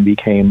Parker then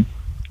became,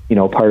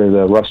 part of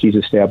the Rusty's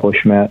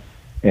establishment,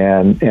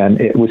 and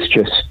it was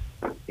just,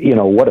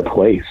 what a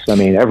place. I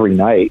mean, every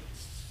night,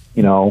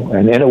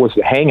 and then it was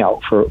the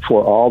hangout for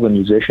all the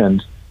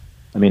musicians.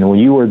 I mean, when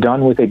you were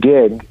done with a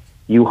gig,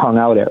 you hung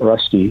out at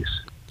Rusty's,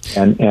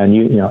 and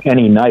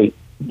any night,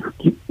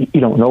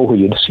 you don't know who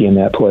you'd see in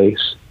that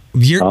place.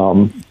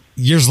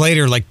 Years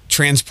later, like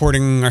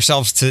transporting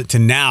ourselves to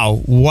now,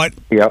 what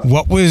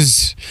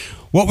was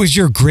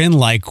your grin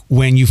like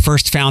when you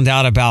first found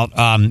out about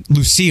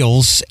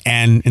Lucille's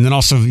and then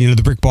also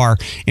the Brick Bar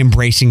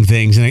embracing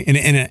things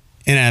in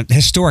a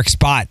historic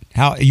spot?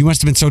 How you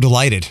must have been so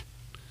delighted.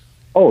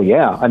 Oh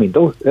yeah, I mean,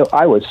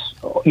 I was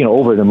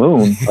over the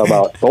moon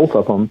about both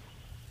of them,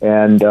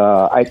 and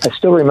I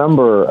still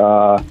remember.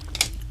 I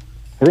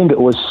think it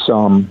was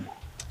a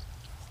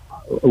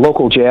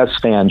local jazz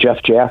fan,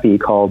 Jeff Jaffe,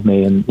 called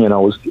me and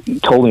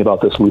told me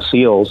about this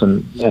Lucille's,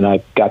 and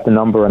I got the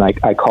number and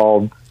I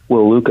called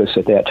Will Lucas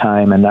at that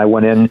time, and I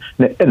went in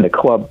the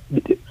club.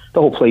 The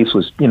whole place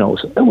was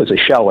it was a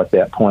shell at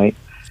that point,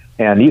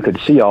 and you could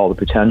see all the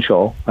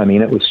potential. I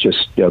mean, it was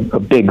just a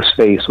big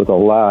space with a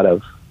lot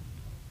of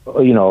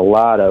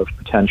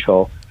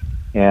potential,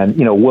 and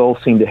Will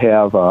seemed to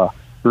have a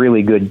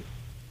really good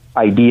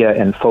idea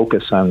and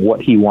focus on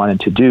what he wanted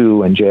to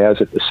do, and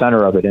jazz at the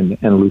center of it,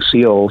 and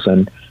Lucille's,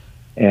 and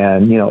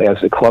as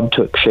the club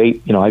took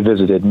shape, I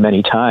visited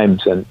many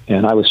times, and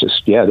I was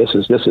just, this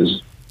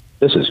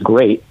is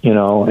great,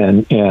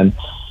 and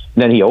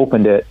then he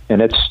opened it,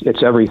 and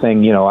it's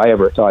everything I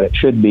ever thought it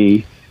should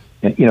be,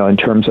 in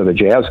terms of a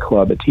jazz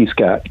club. He's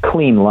got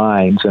clean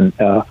lines and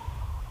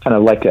kind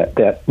of like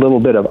that little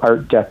bit of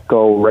Art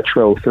Deco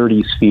retro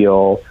 30s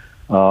feel.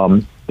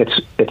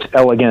 It's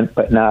elegant,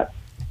 but not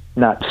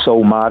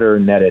so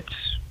modern that it's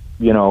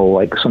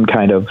like some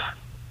kind of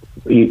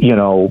thing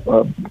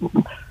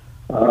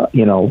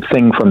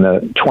from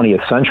the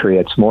 20th century.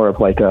 It's more of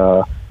like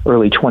a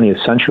early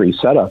 20th century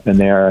setup in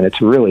there, and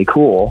it's really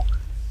cool.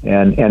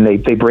 And they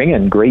bring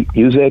in great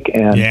music,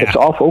 and it's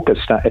all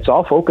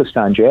focused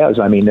on jazz.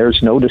 I mean,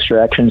 there's no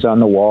distractions on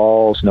the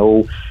walls,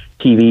 no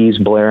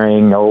TVs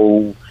blaring,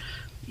 no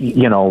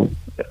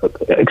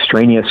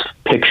extraneous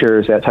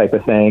pictures, that type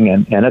of thing,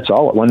 and it's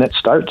all, when it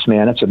starts,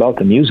 man, it's about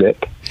the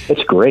music.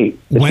 It's great.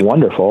 It's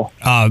wonderful.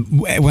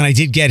 When I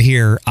did get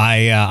here,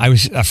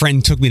 a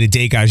friend took me to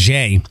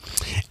Dégagé,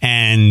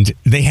 and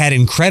they had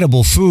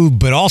incredible food,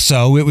 but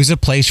also it was a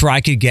place where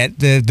I could get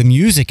the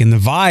music and the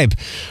vibe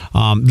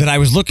that I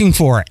was looking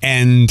for.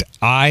 And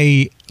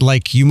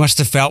like you must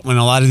have felt when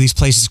a lot of these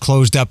places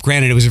closed up.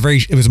 Granted, it was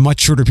a much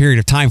shorter period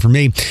of time for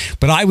me,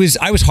 but I was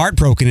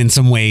heartbroken in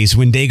some ways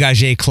when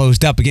Dégagé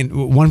closed up.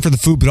 Again, one for the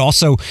food, but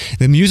also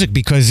the music,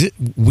 because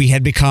we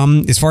had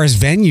become, as far as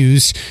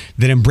venues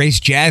that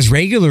embraced jazz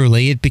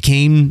regularly, it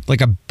became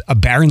like a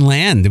barren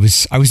land.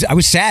 I was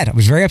sad. I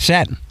was very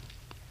upset.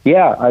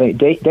 Yeah, I mean,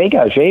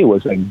 Dégagé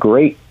was a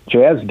great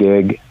jazz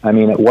gig. I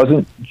mean, it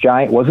wasn't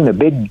giant, wasn't a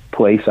big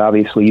place.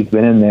 Obviously, you've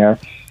been in there.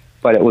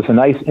 But it was a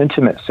nice,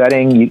 intimate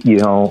setting.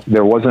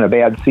 There wasn't a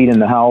bad seat in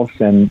the house,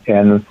 and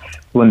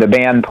when the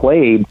band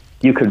played,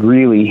 you could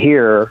really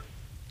hear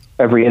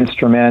every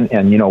instrument,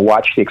 and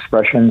watch the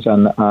expressions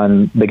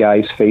on the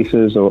guys'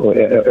 faces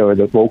or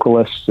the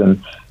vocalists,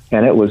 and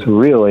it was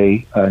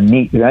really a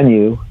neat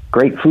venue.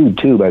 Great food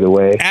too, by the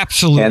way.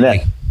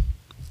 Absolutely.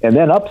 And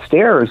then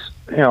upstairs,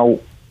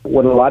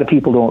 what a lot of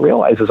people don't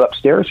realize is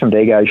upstairs from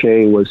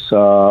Dégagé was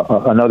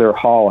another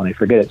hall, and I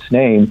forget its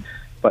name.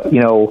 But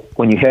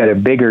when you had a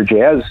bigger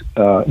jazz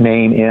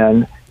name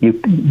in,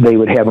 they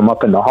would have them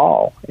up in the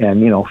hall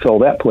and fill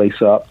that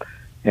place up,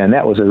 and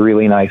that was a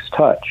really nice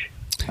touch.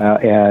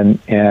 But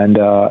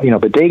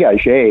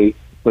Dégagé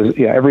was,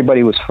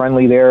 everybody was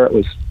friendly there. It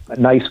was a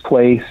nice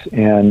place,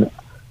 and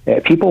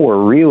people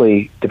were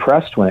really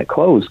depressed when it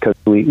closed because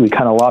we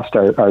kind of lost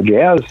our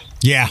jazz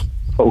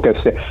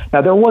focus there.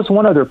 Now there was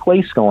one other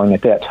place going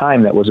at that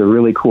time that was a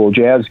really cool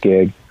jazz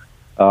gig.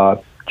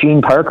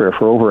 Gene Parker,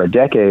 for over a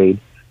decade,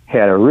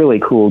 had a really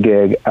cool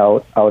gig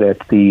out at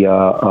the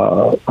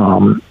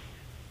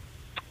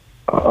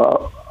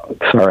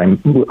sorry,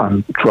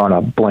 I'm drawing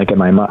a blank in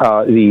my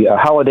mind. The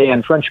Holiday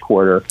Inn French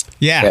Quarter.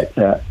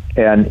 Yeah.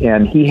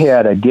 And he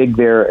had a gig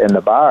there in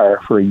the bar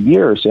for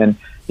years, and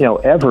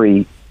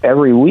every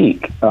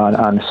week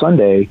on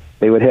Sunday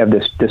they would have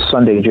this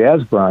Sunday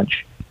jazz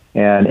brunch,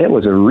 and it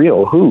was a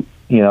real hoot,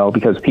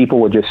 because people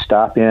would just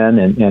stop in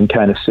and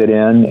kind of sit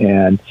in,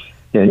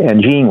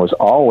 and Gene was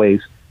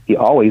always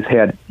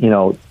had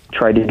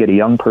tried to get a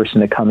young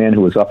person to come in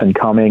who was up and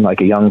coming, like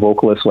a young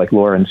vocalist like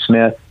Lauren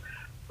Smith,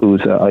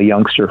 who's a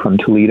youngster from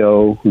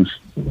Toledo, who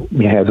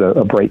has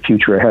a bright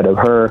future ahead of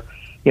her,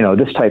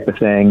 this type of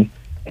thing.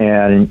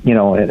 And,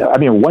 I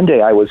mean, one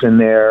day I was in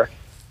there,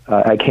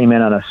 I came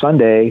in on a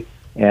Sunday,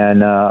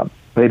 and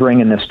they bring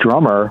in this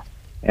drummer,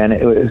 and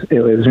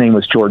his name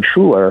was George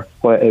Schuler.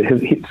 Well,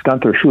 it's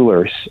Gunther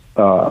Schuler's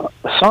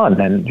son,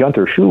 and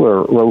Gunther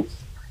Schuler wrote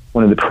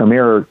one of the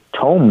premier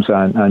tomes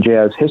on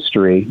jazz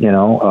history,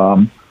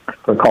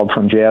 called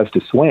From Jazz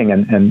to Swing,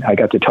 and I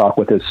got to talk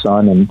with his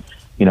son, and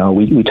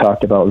we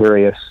talked about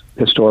various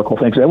historical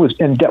things. That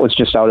was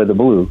just out of the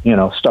blue,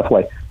 stuff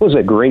like, it was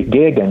a great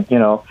gig, and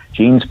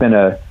Gene's been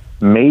a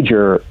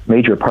major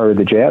part of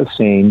the jazz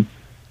scene,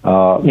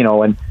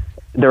 and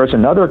there was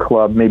another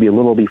club maybe a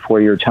little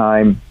before your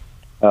time.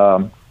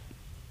 We're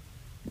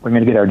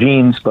going to get our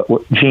Genes, but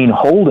Gene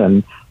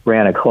Holden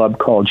ran a club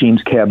called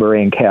Gene's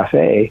Cabaret and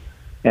Cafe.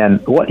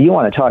 And what you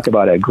want to talk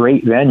about a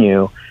great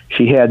venue?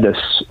 She had this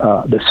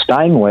the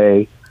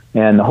Steinway,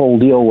 and the whole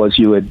deal was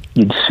you'd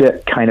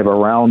sit kind of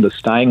around the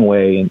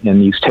Steinway in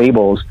these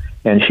tables,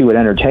 and she would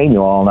entertain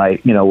you all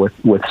night,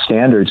 with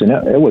standards. And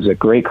it was a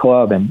great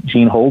club. And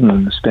Gene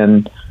Holden's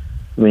been,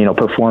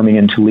 performing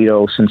in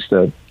Toledo since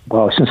their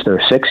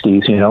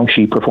 60s.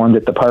 She performed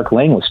at the Park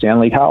Lane with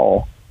Stanley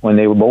Cowell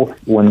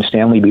when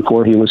Stanley,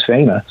 before he was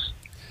famous.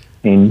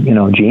 And,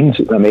 Gene's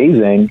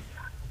amazing.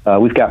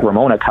 We've got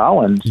Ramona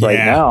Collins right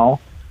now,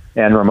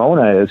 and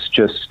Ramona is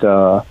just,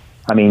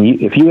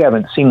 if you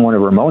haven't seen one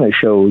of Ramona's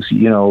shows,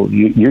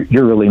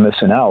 you're really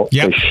missing out,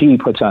 because she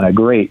puts on a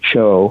great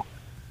show.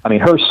 I mean,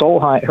 her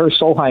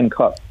Solheim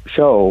Cup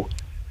show,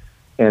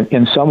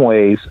 in some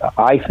ways,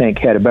 I think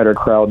had a better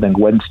crowd than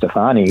Gwen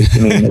Stefani. I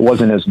mean, it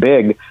wasn't as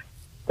big.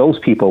 Those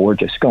people were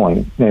just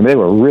going, they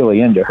were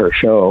really into her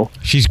show.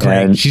 She's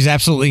great. And she's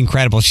absolutely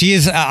incredible. She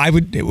is,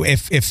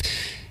 if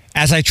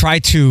as I try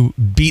to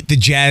beat the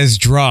jazz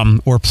drum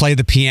or play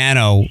the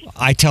piano,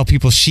 I tell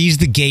people she's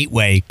the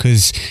gateway,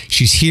 because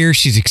she's here,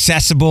 she's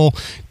accessible.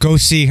 Go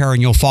see her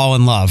and you'll fall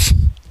in love.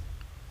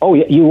 Oh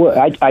yeah, you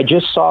would. I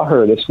just saw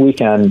her this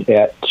weekend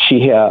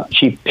she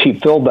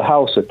filled the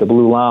house at the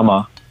Blue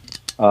Llama,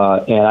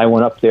 and I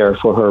went up there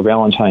for her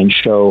Valentine's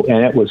show,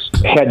 and it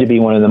had to be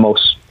one of the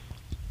most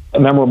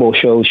memorable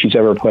shows she's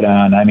ever put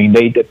on. I mean,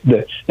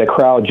 the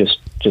crowd just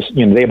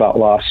they about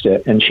lost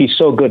it, and she's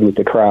so good with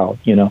the crowd,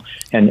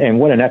 and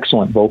what an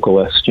excellent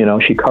vocalist.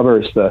 She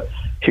covers the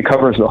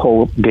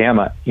whole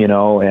gamut,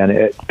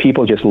 and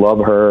people just love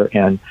her,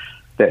 and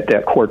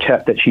that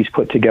quartet that she's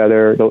put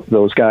together,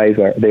 those guys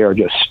are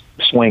just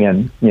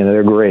swinging,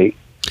 they're great.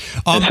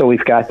 And so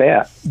we've got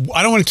that.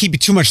 I don't want to keep you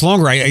too much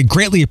longer. I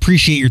greatly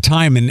appreciate your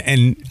time,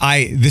 and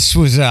I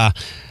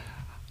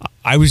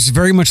was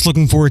very much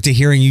looking forward to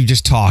hearing you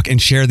just talk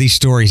and share these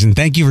stories, and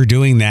thank you for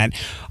doing that.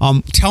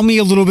 Tell me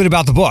a little bit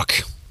about the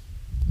book.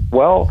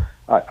 Well,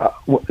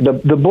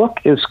 the book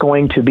is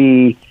going to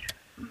be,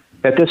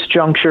 at this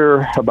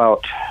juncture,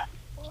 about,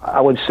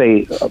 I would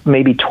say,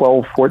 maybe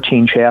 12,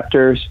 14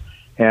 chapters,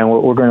 and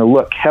we're going to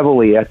look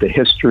heavily at the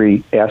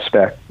history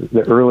aspect,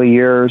 the early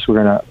years.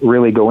 We're going to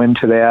really go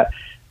into that,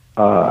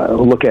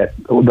 look at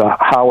the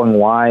how and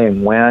why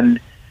and when,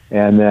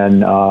 and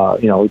then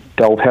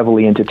delve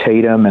heavily into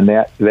Tatum and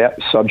that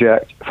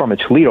subject from a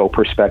Toledo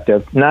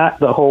perspective. Not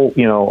the whole,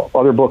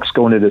 other books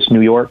go into this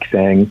New York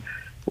thing,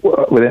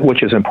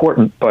 which is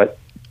important, but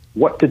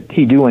what did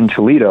he do in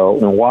Toledo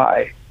and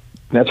why?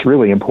 That's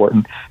really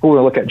important. We're going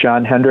to look at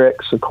Jon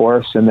Hendricks, of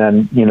course, and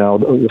then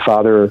the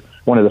father,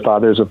 one of the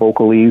fathers of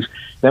vocalese.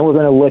 Then we're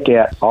going to look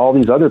at all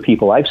these other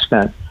people. I've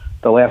spent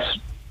the last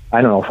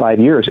 5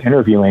 years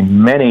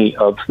interviewing many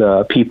of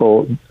the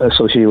people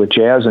associated with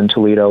jazz in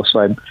Toledo, so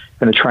I'm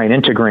going to try and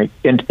integrate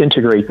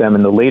them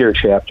in the later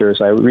chapters.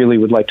 I really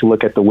would like to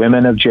look at the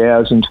women of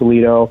jazz in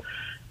Toledo.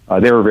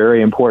 They were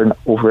very important,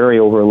 very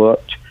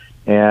overlooked,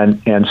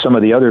 and some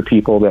of the other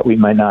people that we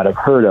might not have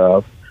heard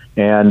of.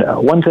 And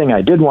one thing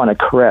I did want to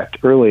correct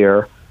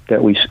earlier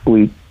that we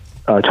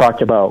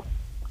talked about,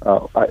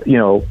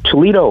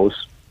 Toledo's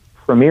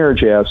premier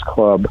jazz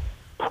club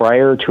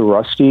prior to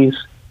Rusty's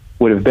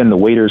would have been the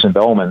Waiters and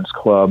Bellmans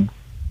Club,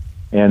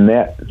 and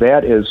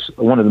that is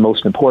one of the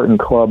most important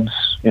clubs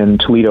in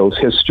Toledo's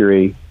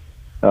history.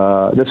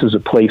 This is a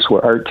place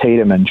where Art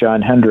Tatum and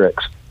Jon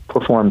Hendricks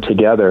performed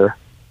together.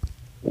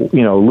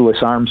 Louis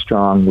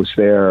Armstrong was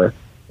there.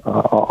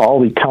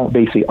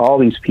 Basically all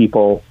these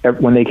people,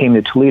 when they came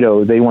to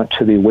Toledo, they went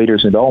to the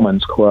Waiters and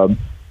Bellmans Club. It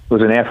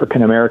was an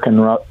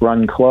African-American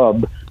run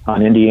club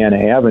on Indiana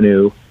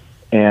Avenue,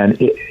 and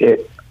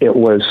it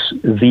was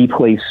the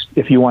place,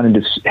 if you wanted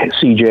to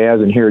see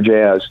jazz and hear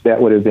jazz,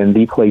 that would have been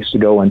the place to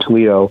go in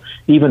Toledo,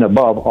 even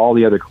above all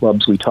the other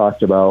clubs we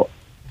talked about.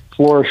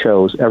 Floor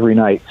shows every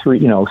night,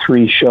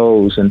 three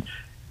shows, and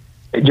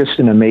just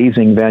an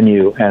amazing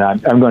venue.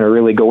 And I'm going to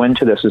really go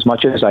into this as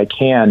much as I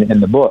can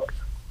in the book.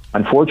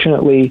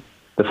 Unfortunately,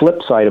 the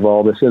flip side of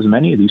all this is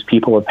many of these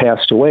people have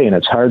passed away, and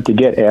it's hard to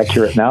get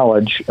accurate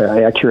knowledge,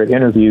 accurate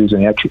interviews,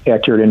 and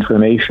accurate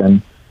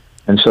information.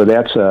 And so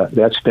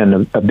that's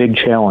been a big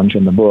challenge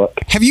in the book.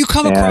 Have you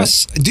come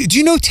across? Do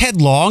you know Ted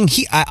Long?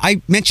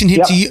 I mentioned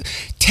him to you.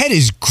 Ted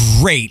is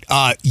great.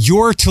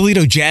 Your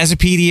Toledo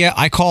Jazzopedia,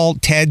 I call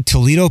Ted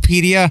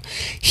Toledopedia.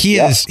 He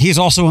is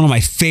also one of my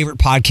favorite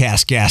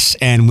podcast guests.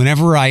 And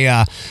whenever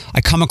I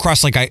come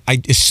across,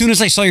 as soon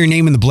as I saw your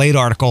name in the Blade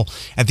article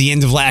at the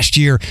end of last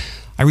year,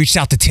 I reached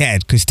out to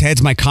Ted, because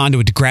Ted's my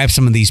conduit to grab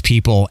some of these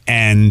people,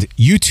 and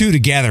you two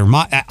together.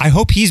 I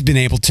hope he's been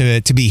able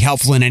to be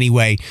helpful in any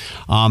way.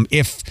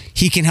 If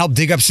he can help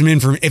dig up some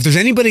information, if there's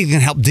anybody that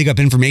can help dig up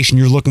information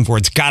you're looking for,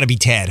 it's got to be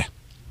Ted.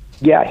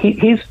 Yeah,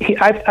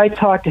 I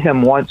talked to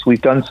him once.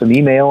 We've done some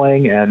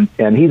emailing, and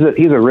he's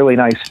a really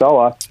nice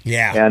fella.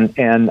 Yeah,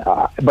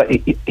 but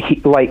he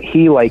runs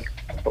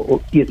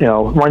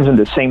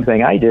into the same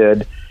thing I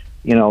did.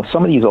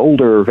 Some of these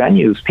older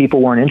venues,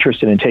 people weren't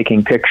interested in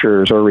taking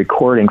pictures or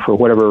recording for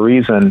whatever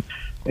reason.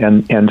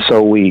 and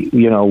so we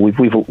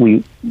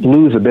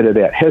lose a bit of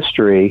that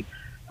history.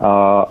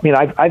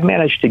 I've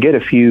managed to get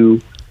a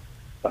few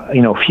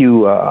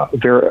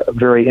very,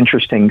 very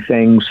interesting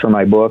things for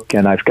my book,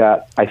 and I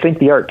think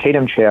the Art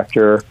Tatum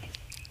chapter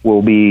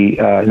will be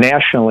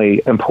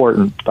nationally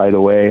important, by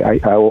the way.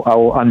 I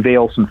will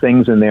unveil some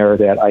things in there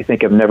that I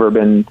think have never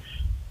been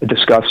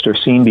discussed or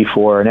seen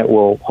before, and it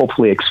will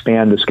hopefully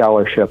expand the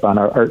scholarship on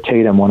Art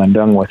Tatum when I'm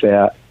done with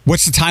that.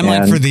 What's the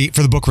timeline for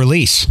the book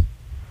release?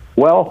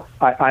 Well,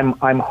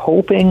 I'm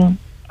hoping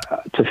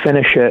to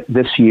finish it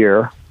this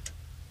year,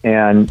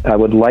 and I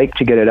would like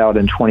to get it out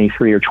in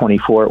 23 or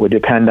 24. It would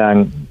depend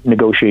on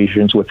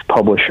negotiations with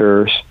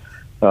publishers.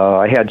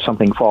 I had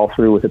something fall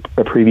through with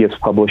a previous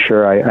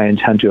publisher. I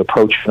intend to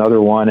approach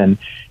another one, and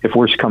if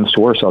worse comes to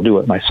worse, I'll do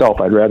it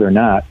myself. I'd rather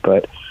not,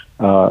 but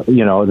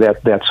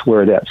that's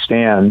where that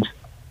stands.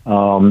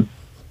 And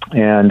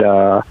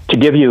to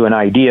give you an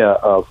idea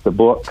of the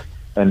book,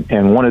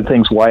 and one of the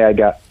things why I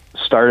got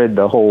started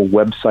the whole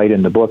website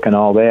and the book and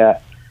all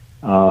that,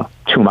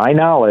 to my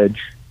knowledge,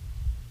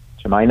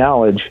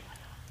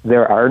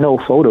 there are no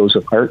photos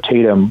of Art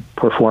Tatum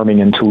performing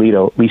in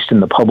Toledo, at least in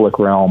the public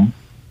realm.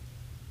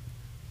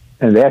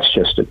 And that's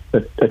just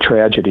a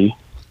tragedy.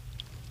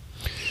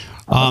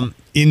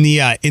 In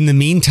the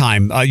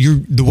meantime,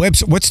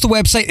 what's the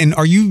website? And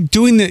are you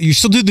you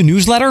still do the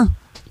newsletter?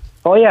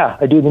 Oh yeah,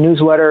 I do the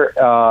newsletter.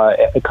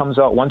 It comes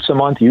out once a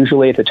month,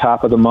 usually at the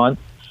top of the month.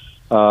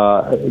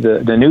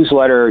 The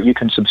newsletter, you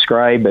can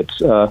subscribe.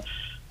 It's you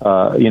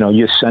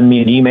send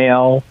me an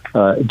email,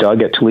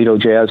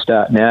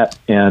 Doug@ToledoJazz.net,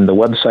 and the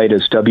website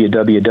is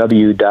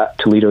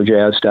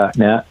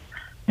www.toledojazz.net.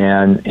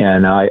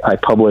 And I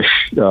publish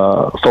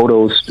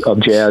photos of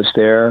jazz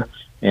there,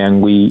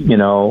 and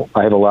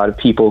I have a lot of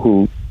people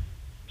who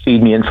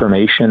feed me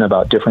information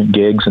about different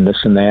gigs and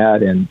this and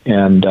that, and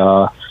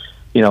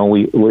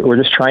we're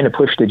just trying to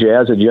push the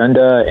jazz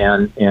agenda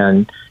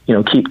and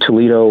keep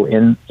Toledo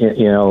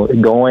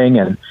going.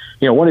 And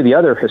one of the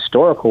other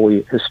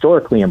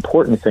historically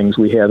important things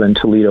we have in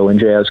Toledo in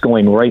jazz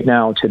going right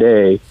now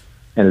today,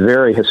 and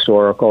very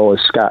historical,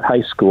 is Scott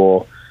High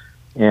School.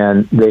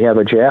 And they have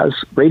a jazz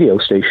radio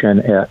station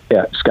at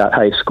Scott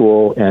High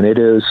School, and it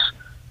is,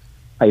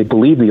 I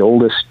believe, the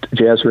oldest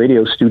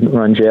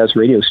student-run jazz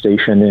radio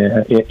station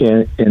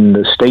in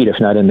the state, if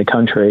not in the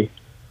country.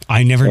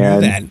 I never knew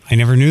that.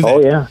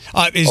 Oh yeah.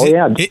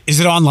 Is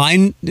it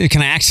online?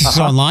 Can I access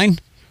it online?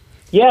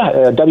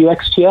 Yeah,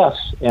 WXTS,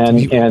 and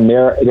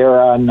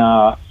they're on.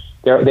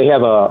 They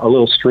have a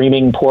little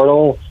streaming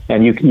portal,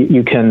 and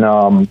you can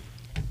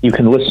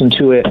listen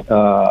to it.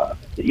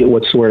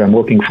 What's the word I'm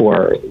looking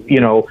for?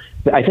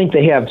 I think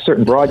they have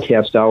certain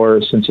broadcast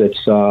hours, since it's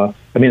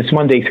it's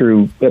Monday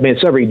through,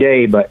 it's every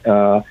day, but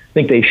I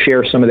think they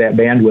share some of that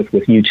bandwidth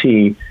with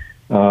UT,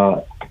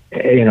 but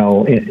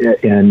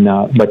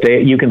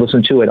you can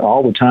listen to it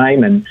all the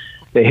time, and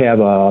they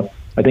have I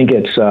think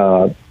it's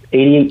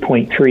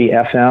 88.3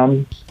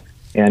 FM,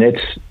 and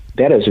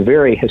that is a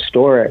very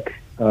historic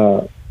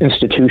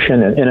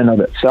institution in and of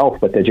itself,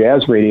 but the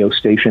jazz radio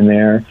station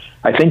there,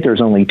 I think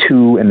there's only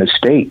 2 in the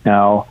state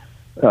now,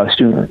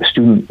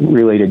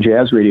 student-related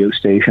jazz radio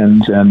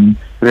stations, and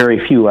very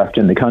few left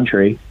in the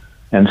country.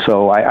 And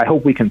so I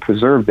hope we can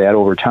preserve that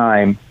over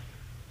time.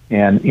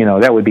 And,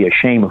 that would be a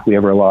shame if we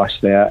ever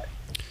lost that.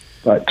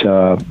 But,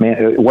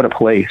 man, what a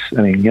place.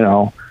 I mean,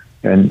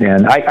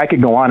 and I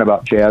could go on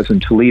about jazz in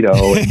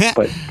Toledo,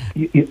 but,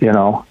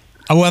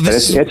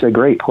 it's a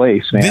great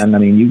place,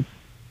 man.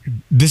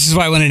 This is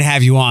why I wanted to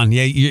have you on.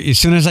 Yeah, as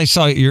soon as I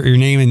saw your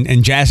name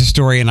and jazz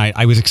historian,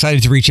 I was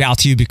excited to reach out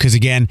to you because,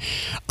 again,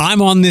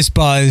 I'm on this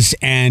buzz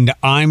and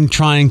I'm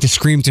trying to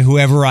scream to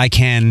whoever I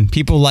can,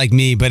 people like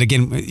me. But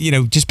again,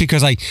 just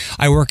because I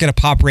work at a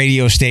pop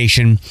radio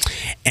station,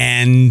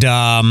 and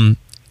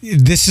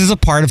this is a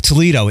part of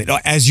Toledo.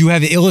 As you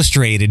have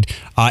illustrated,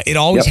 it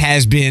always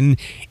has been.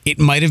 It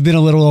might have been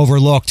a little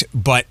overlooked,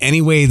 but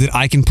any way that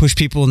I can push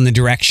people in the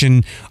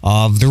direction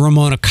of the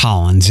Ramona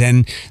Collins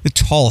and the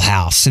Toll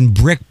House and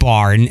Brick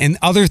Bar and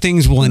other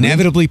things will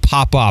inevitably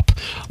pop up.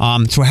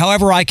 So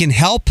however I can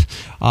help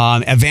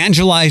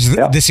evangelize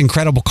this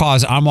incredible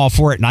cause, I'm all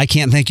for it, and I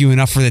can't thank you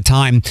enough for the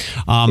time.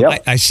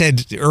 I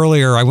said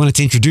earlier I wanted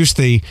to introduce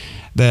the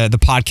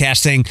podcast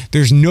saying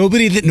there's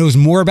nobody that knows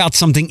more about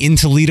something in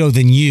Toledo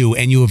than you,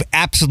 and you have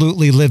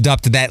absolutely lived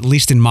up to that, at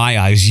least in my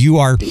eyes. You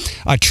are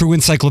a true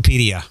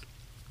encyclopedia.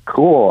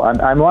 Cool.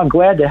 I'm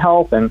glad to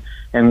help. And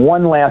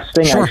one last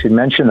thing I should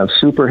mention, of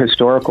super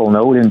historical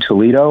note in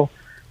Toledo,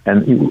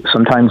 and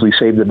sometimes we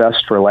save the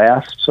best for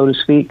last, so to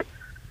speak.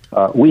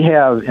 We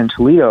have in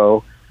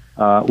Toledo,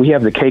 we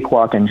have the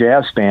Cakewalk and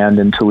Jazz Band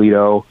in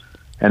Toledo,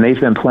 and they've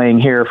been playing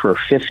here for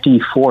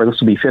 54, this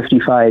will be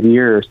 55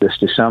 years this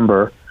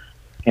December.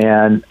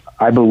 And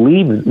I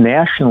believe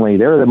nationally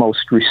they're the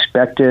most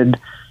respected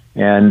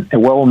and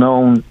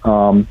well-known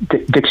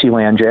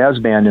Dixieland jazz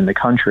band in the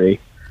country.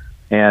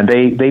 And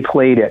they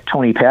played at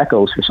Tony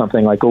Packo's for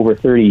something like over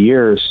 30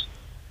 years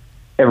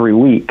every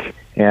week.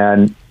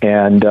 And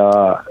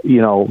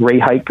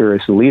Ray Heiker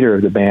is the leader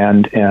of the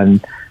band.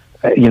 And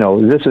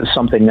this is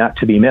something not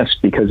to be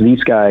missed, because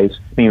these guys,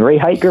 Ray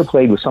Heitger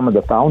played with some of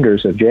the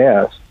founders of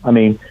jazz.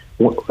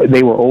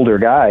 They were older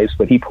guys,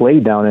 but he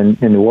played down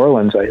in New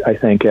Orleans, I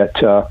think,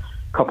 at a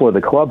couple of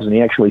the clubs, and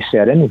he actually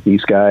sat in with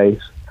these guys.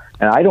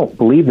 And I don't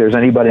believe there's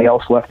anybody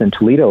else left in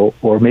Toledo,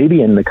 or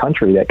maybe in the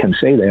country, that can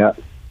say that.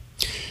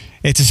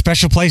 It's a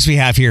special place we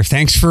have here.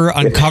 Thanks for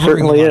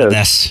uncovering a lot of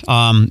this.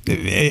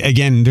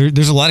 Again,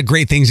 there's a lot of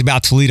great things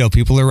about Toledo.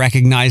 People are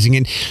recognizing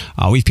it.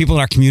 We have people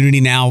in our community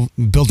now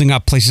building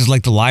up places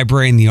like the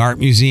library and the art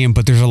museum,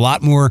 but there's a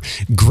lot more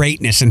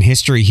greatness and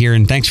history here,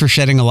 and thanks for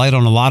shedding a light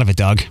on a lot of it,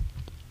 Doug.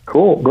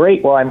 Cool.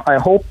 Great. Well, I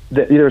hope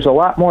that there's a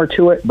lot more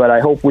to it, but I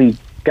hope we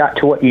got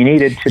to what you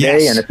needed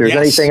today, and if there's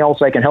anything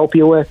else I can help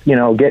you with,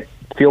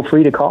 feel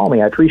free to call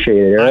me. I appreciate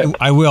it, Eric.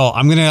 I will.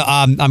 I'm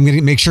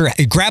gonna make sure,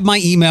 grab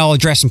my email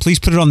address and please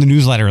put it on the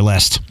newsletter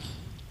list.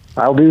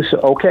 I'll do so.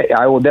 Okay,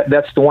 I will.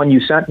 That's the one you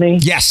sent me.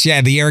 Yes,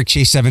 the Eric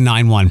Chase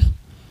 791.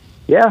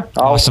 Yeah,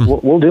 awesome.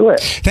 We'll do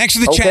it. Thanks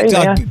for the chat,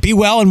 Doug. Man. Be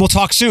well, and we'll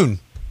talk soon.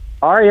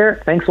 All right,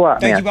 Eric. Thanks a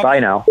lot, man. Bye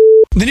now.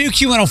 The new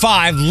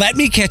Q105, let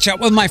me catch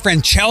up with my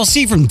friend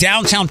Chelsea from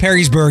downtown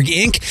Perrysburg,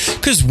 Inc.,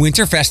 because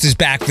Winterfest is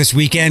back this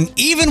weekend,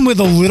 even with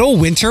a little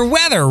winter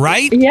weather,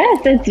 right?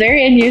 Yes, it's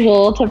very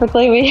unusual.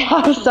 Typically, we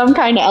have some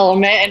kind of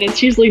element, and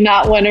it's usually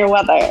not winter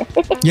weather.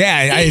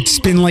 Yeah, it's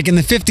been like in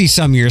the 50s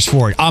some years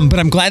for it. But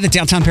I'm glad that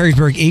downtown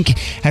Perrysburg, Inc.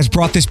 has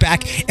brought this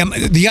back.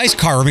 The ice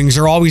carvings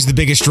are always the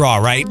biggest draw,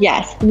 right?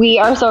 Yes, we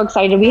are so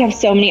excited. We have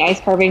so many ice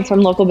carvings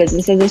from local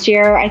businesses this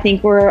year. I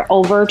think we're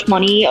over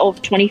 20, over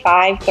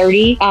 25,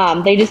 30.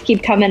 They just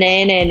keep coming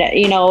in, and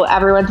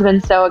everyone's been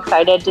so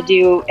excited to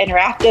do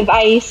interactive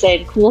ice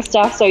and cool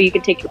stuff, so you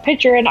can take your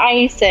picture in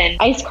ice and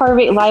ice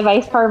carving, live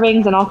ice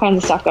carvings, and all kinds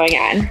of stuff going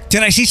on.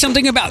 Did I see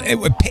something about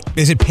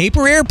is it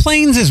paper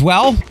airplanes as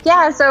well?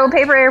 Yeah, so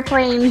paper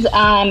airplanes,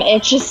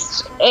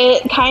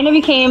 it kind of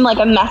became like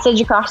a message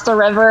across the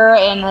river,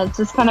 and it's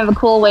just kind of a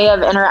cool way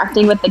of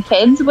interacting with the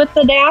kids with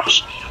the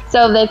Dash.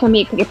 So they can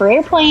make paper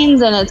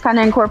airplanes, and it's kind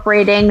of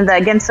incorporating the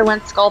Against the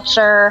Wind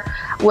sculpture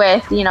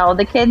with,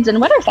 the kids in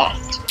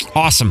Winterfest.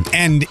 Awesome.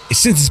 And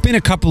since it's been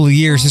a couple of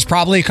years, there's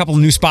probably a couple of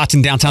new spots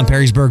in downtown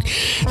Perrysburg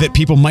that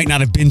people might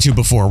not have been to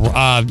before.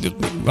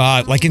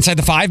 Like Inside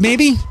the Five,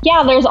 maybe?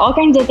 Yeah, there's all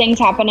kinds of things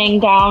happening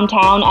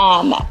downtown.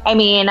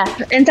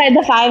 Inside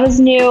the Five is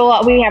new.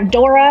 We have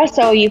Dora,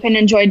 so you can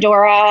enjoy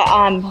Dora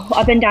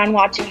up and down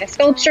watching the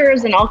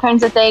sculptures and all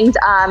kinds of things.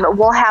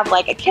 We'll have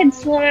like a kid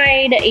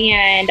slide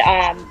and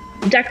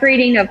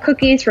decorating of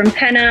cookies from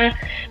Penna.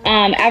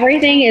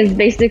 Everything is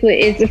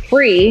basically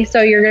free,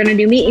 so you're going to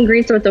do meet and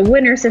greets with the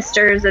Winter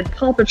Sisters and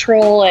Paw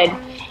Patrol,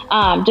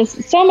 and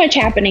just so much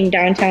happening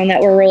downtown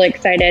that we're really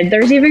excited.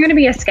 There's even going to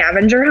be a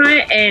scavenger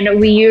hunt, and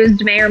we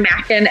used Mayor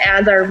Mackin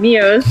as our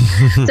muse.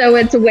 So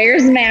it's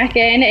Where's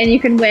Mackin, and you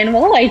can win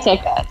walleye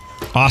tickets.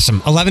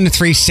 Awesome. 11 to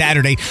 3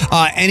 Saturday.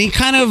 Any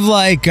kind of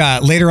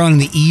later on in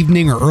the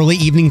evening or early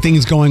evening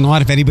things going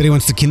on if anybody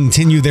wants to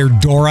continue their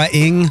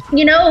Dora-ing?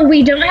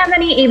 We don't have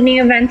any evening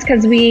events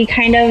because we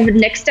kind of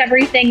nixed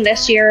everything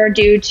this year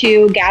due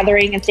to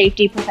gathering and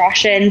safety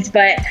precautions.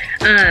 But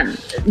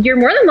you're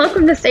more than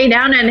welcome to stay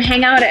down and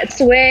hang out at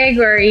Swig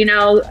or,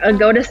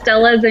 go to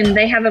Stella's, and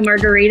they have a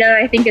margarita,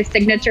 I think is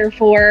signature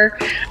for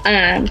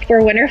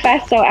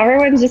Winterfest. So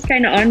everyone's just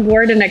kind of on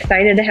board and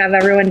excited to have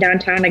everyone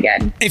downtown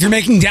again. If you're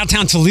making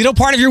downtown Toledo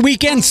part of your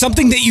weekend,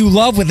 something that you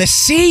love with a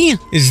C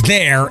is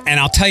there, and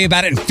I'll tell you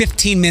about it in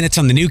 15 minutes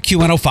on the new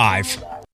Q105.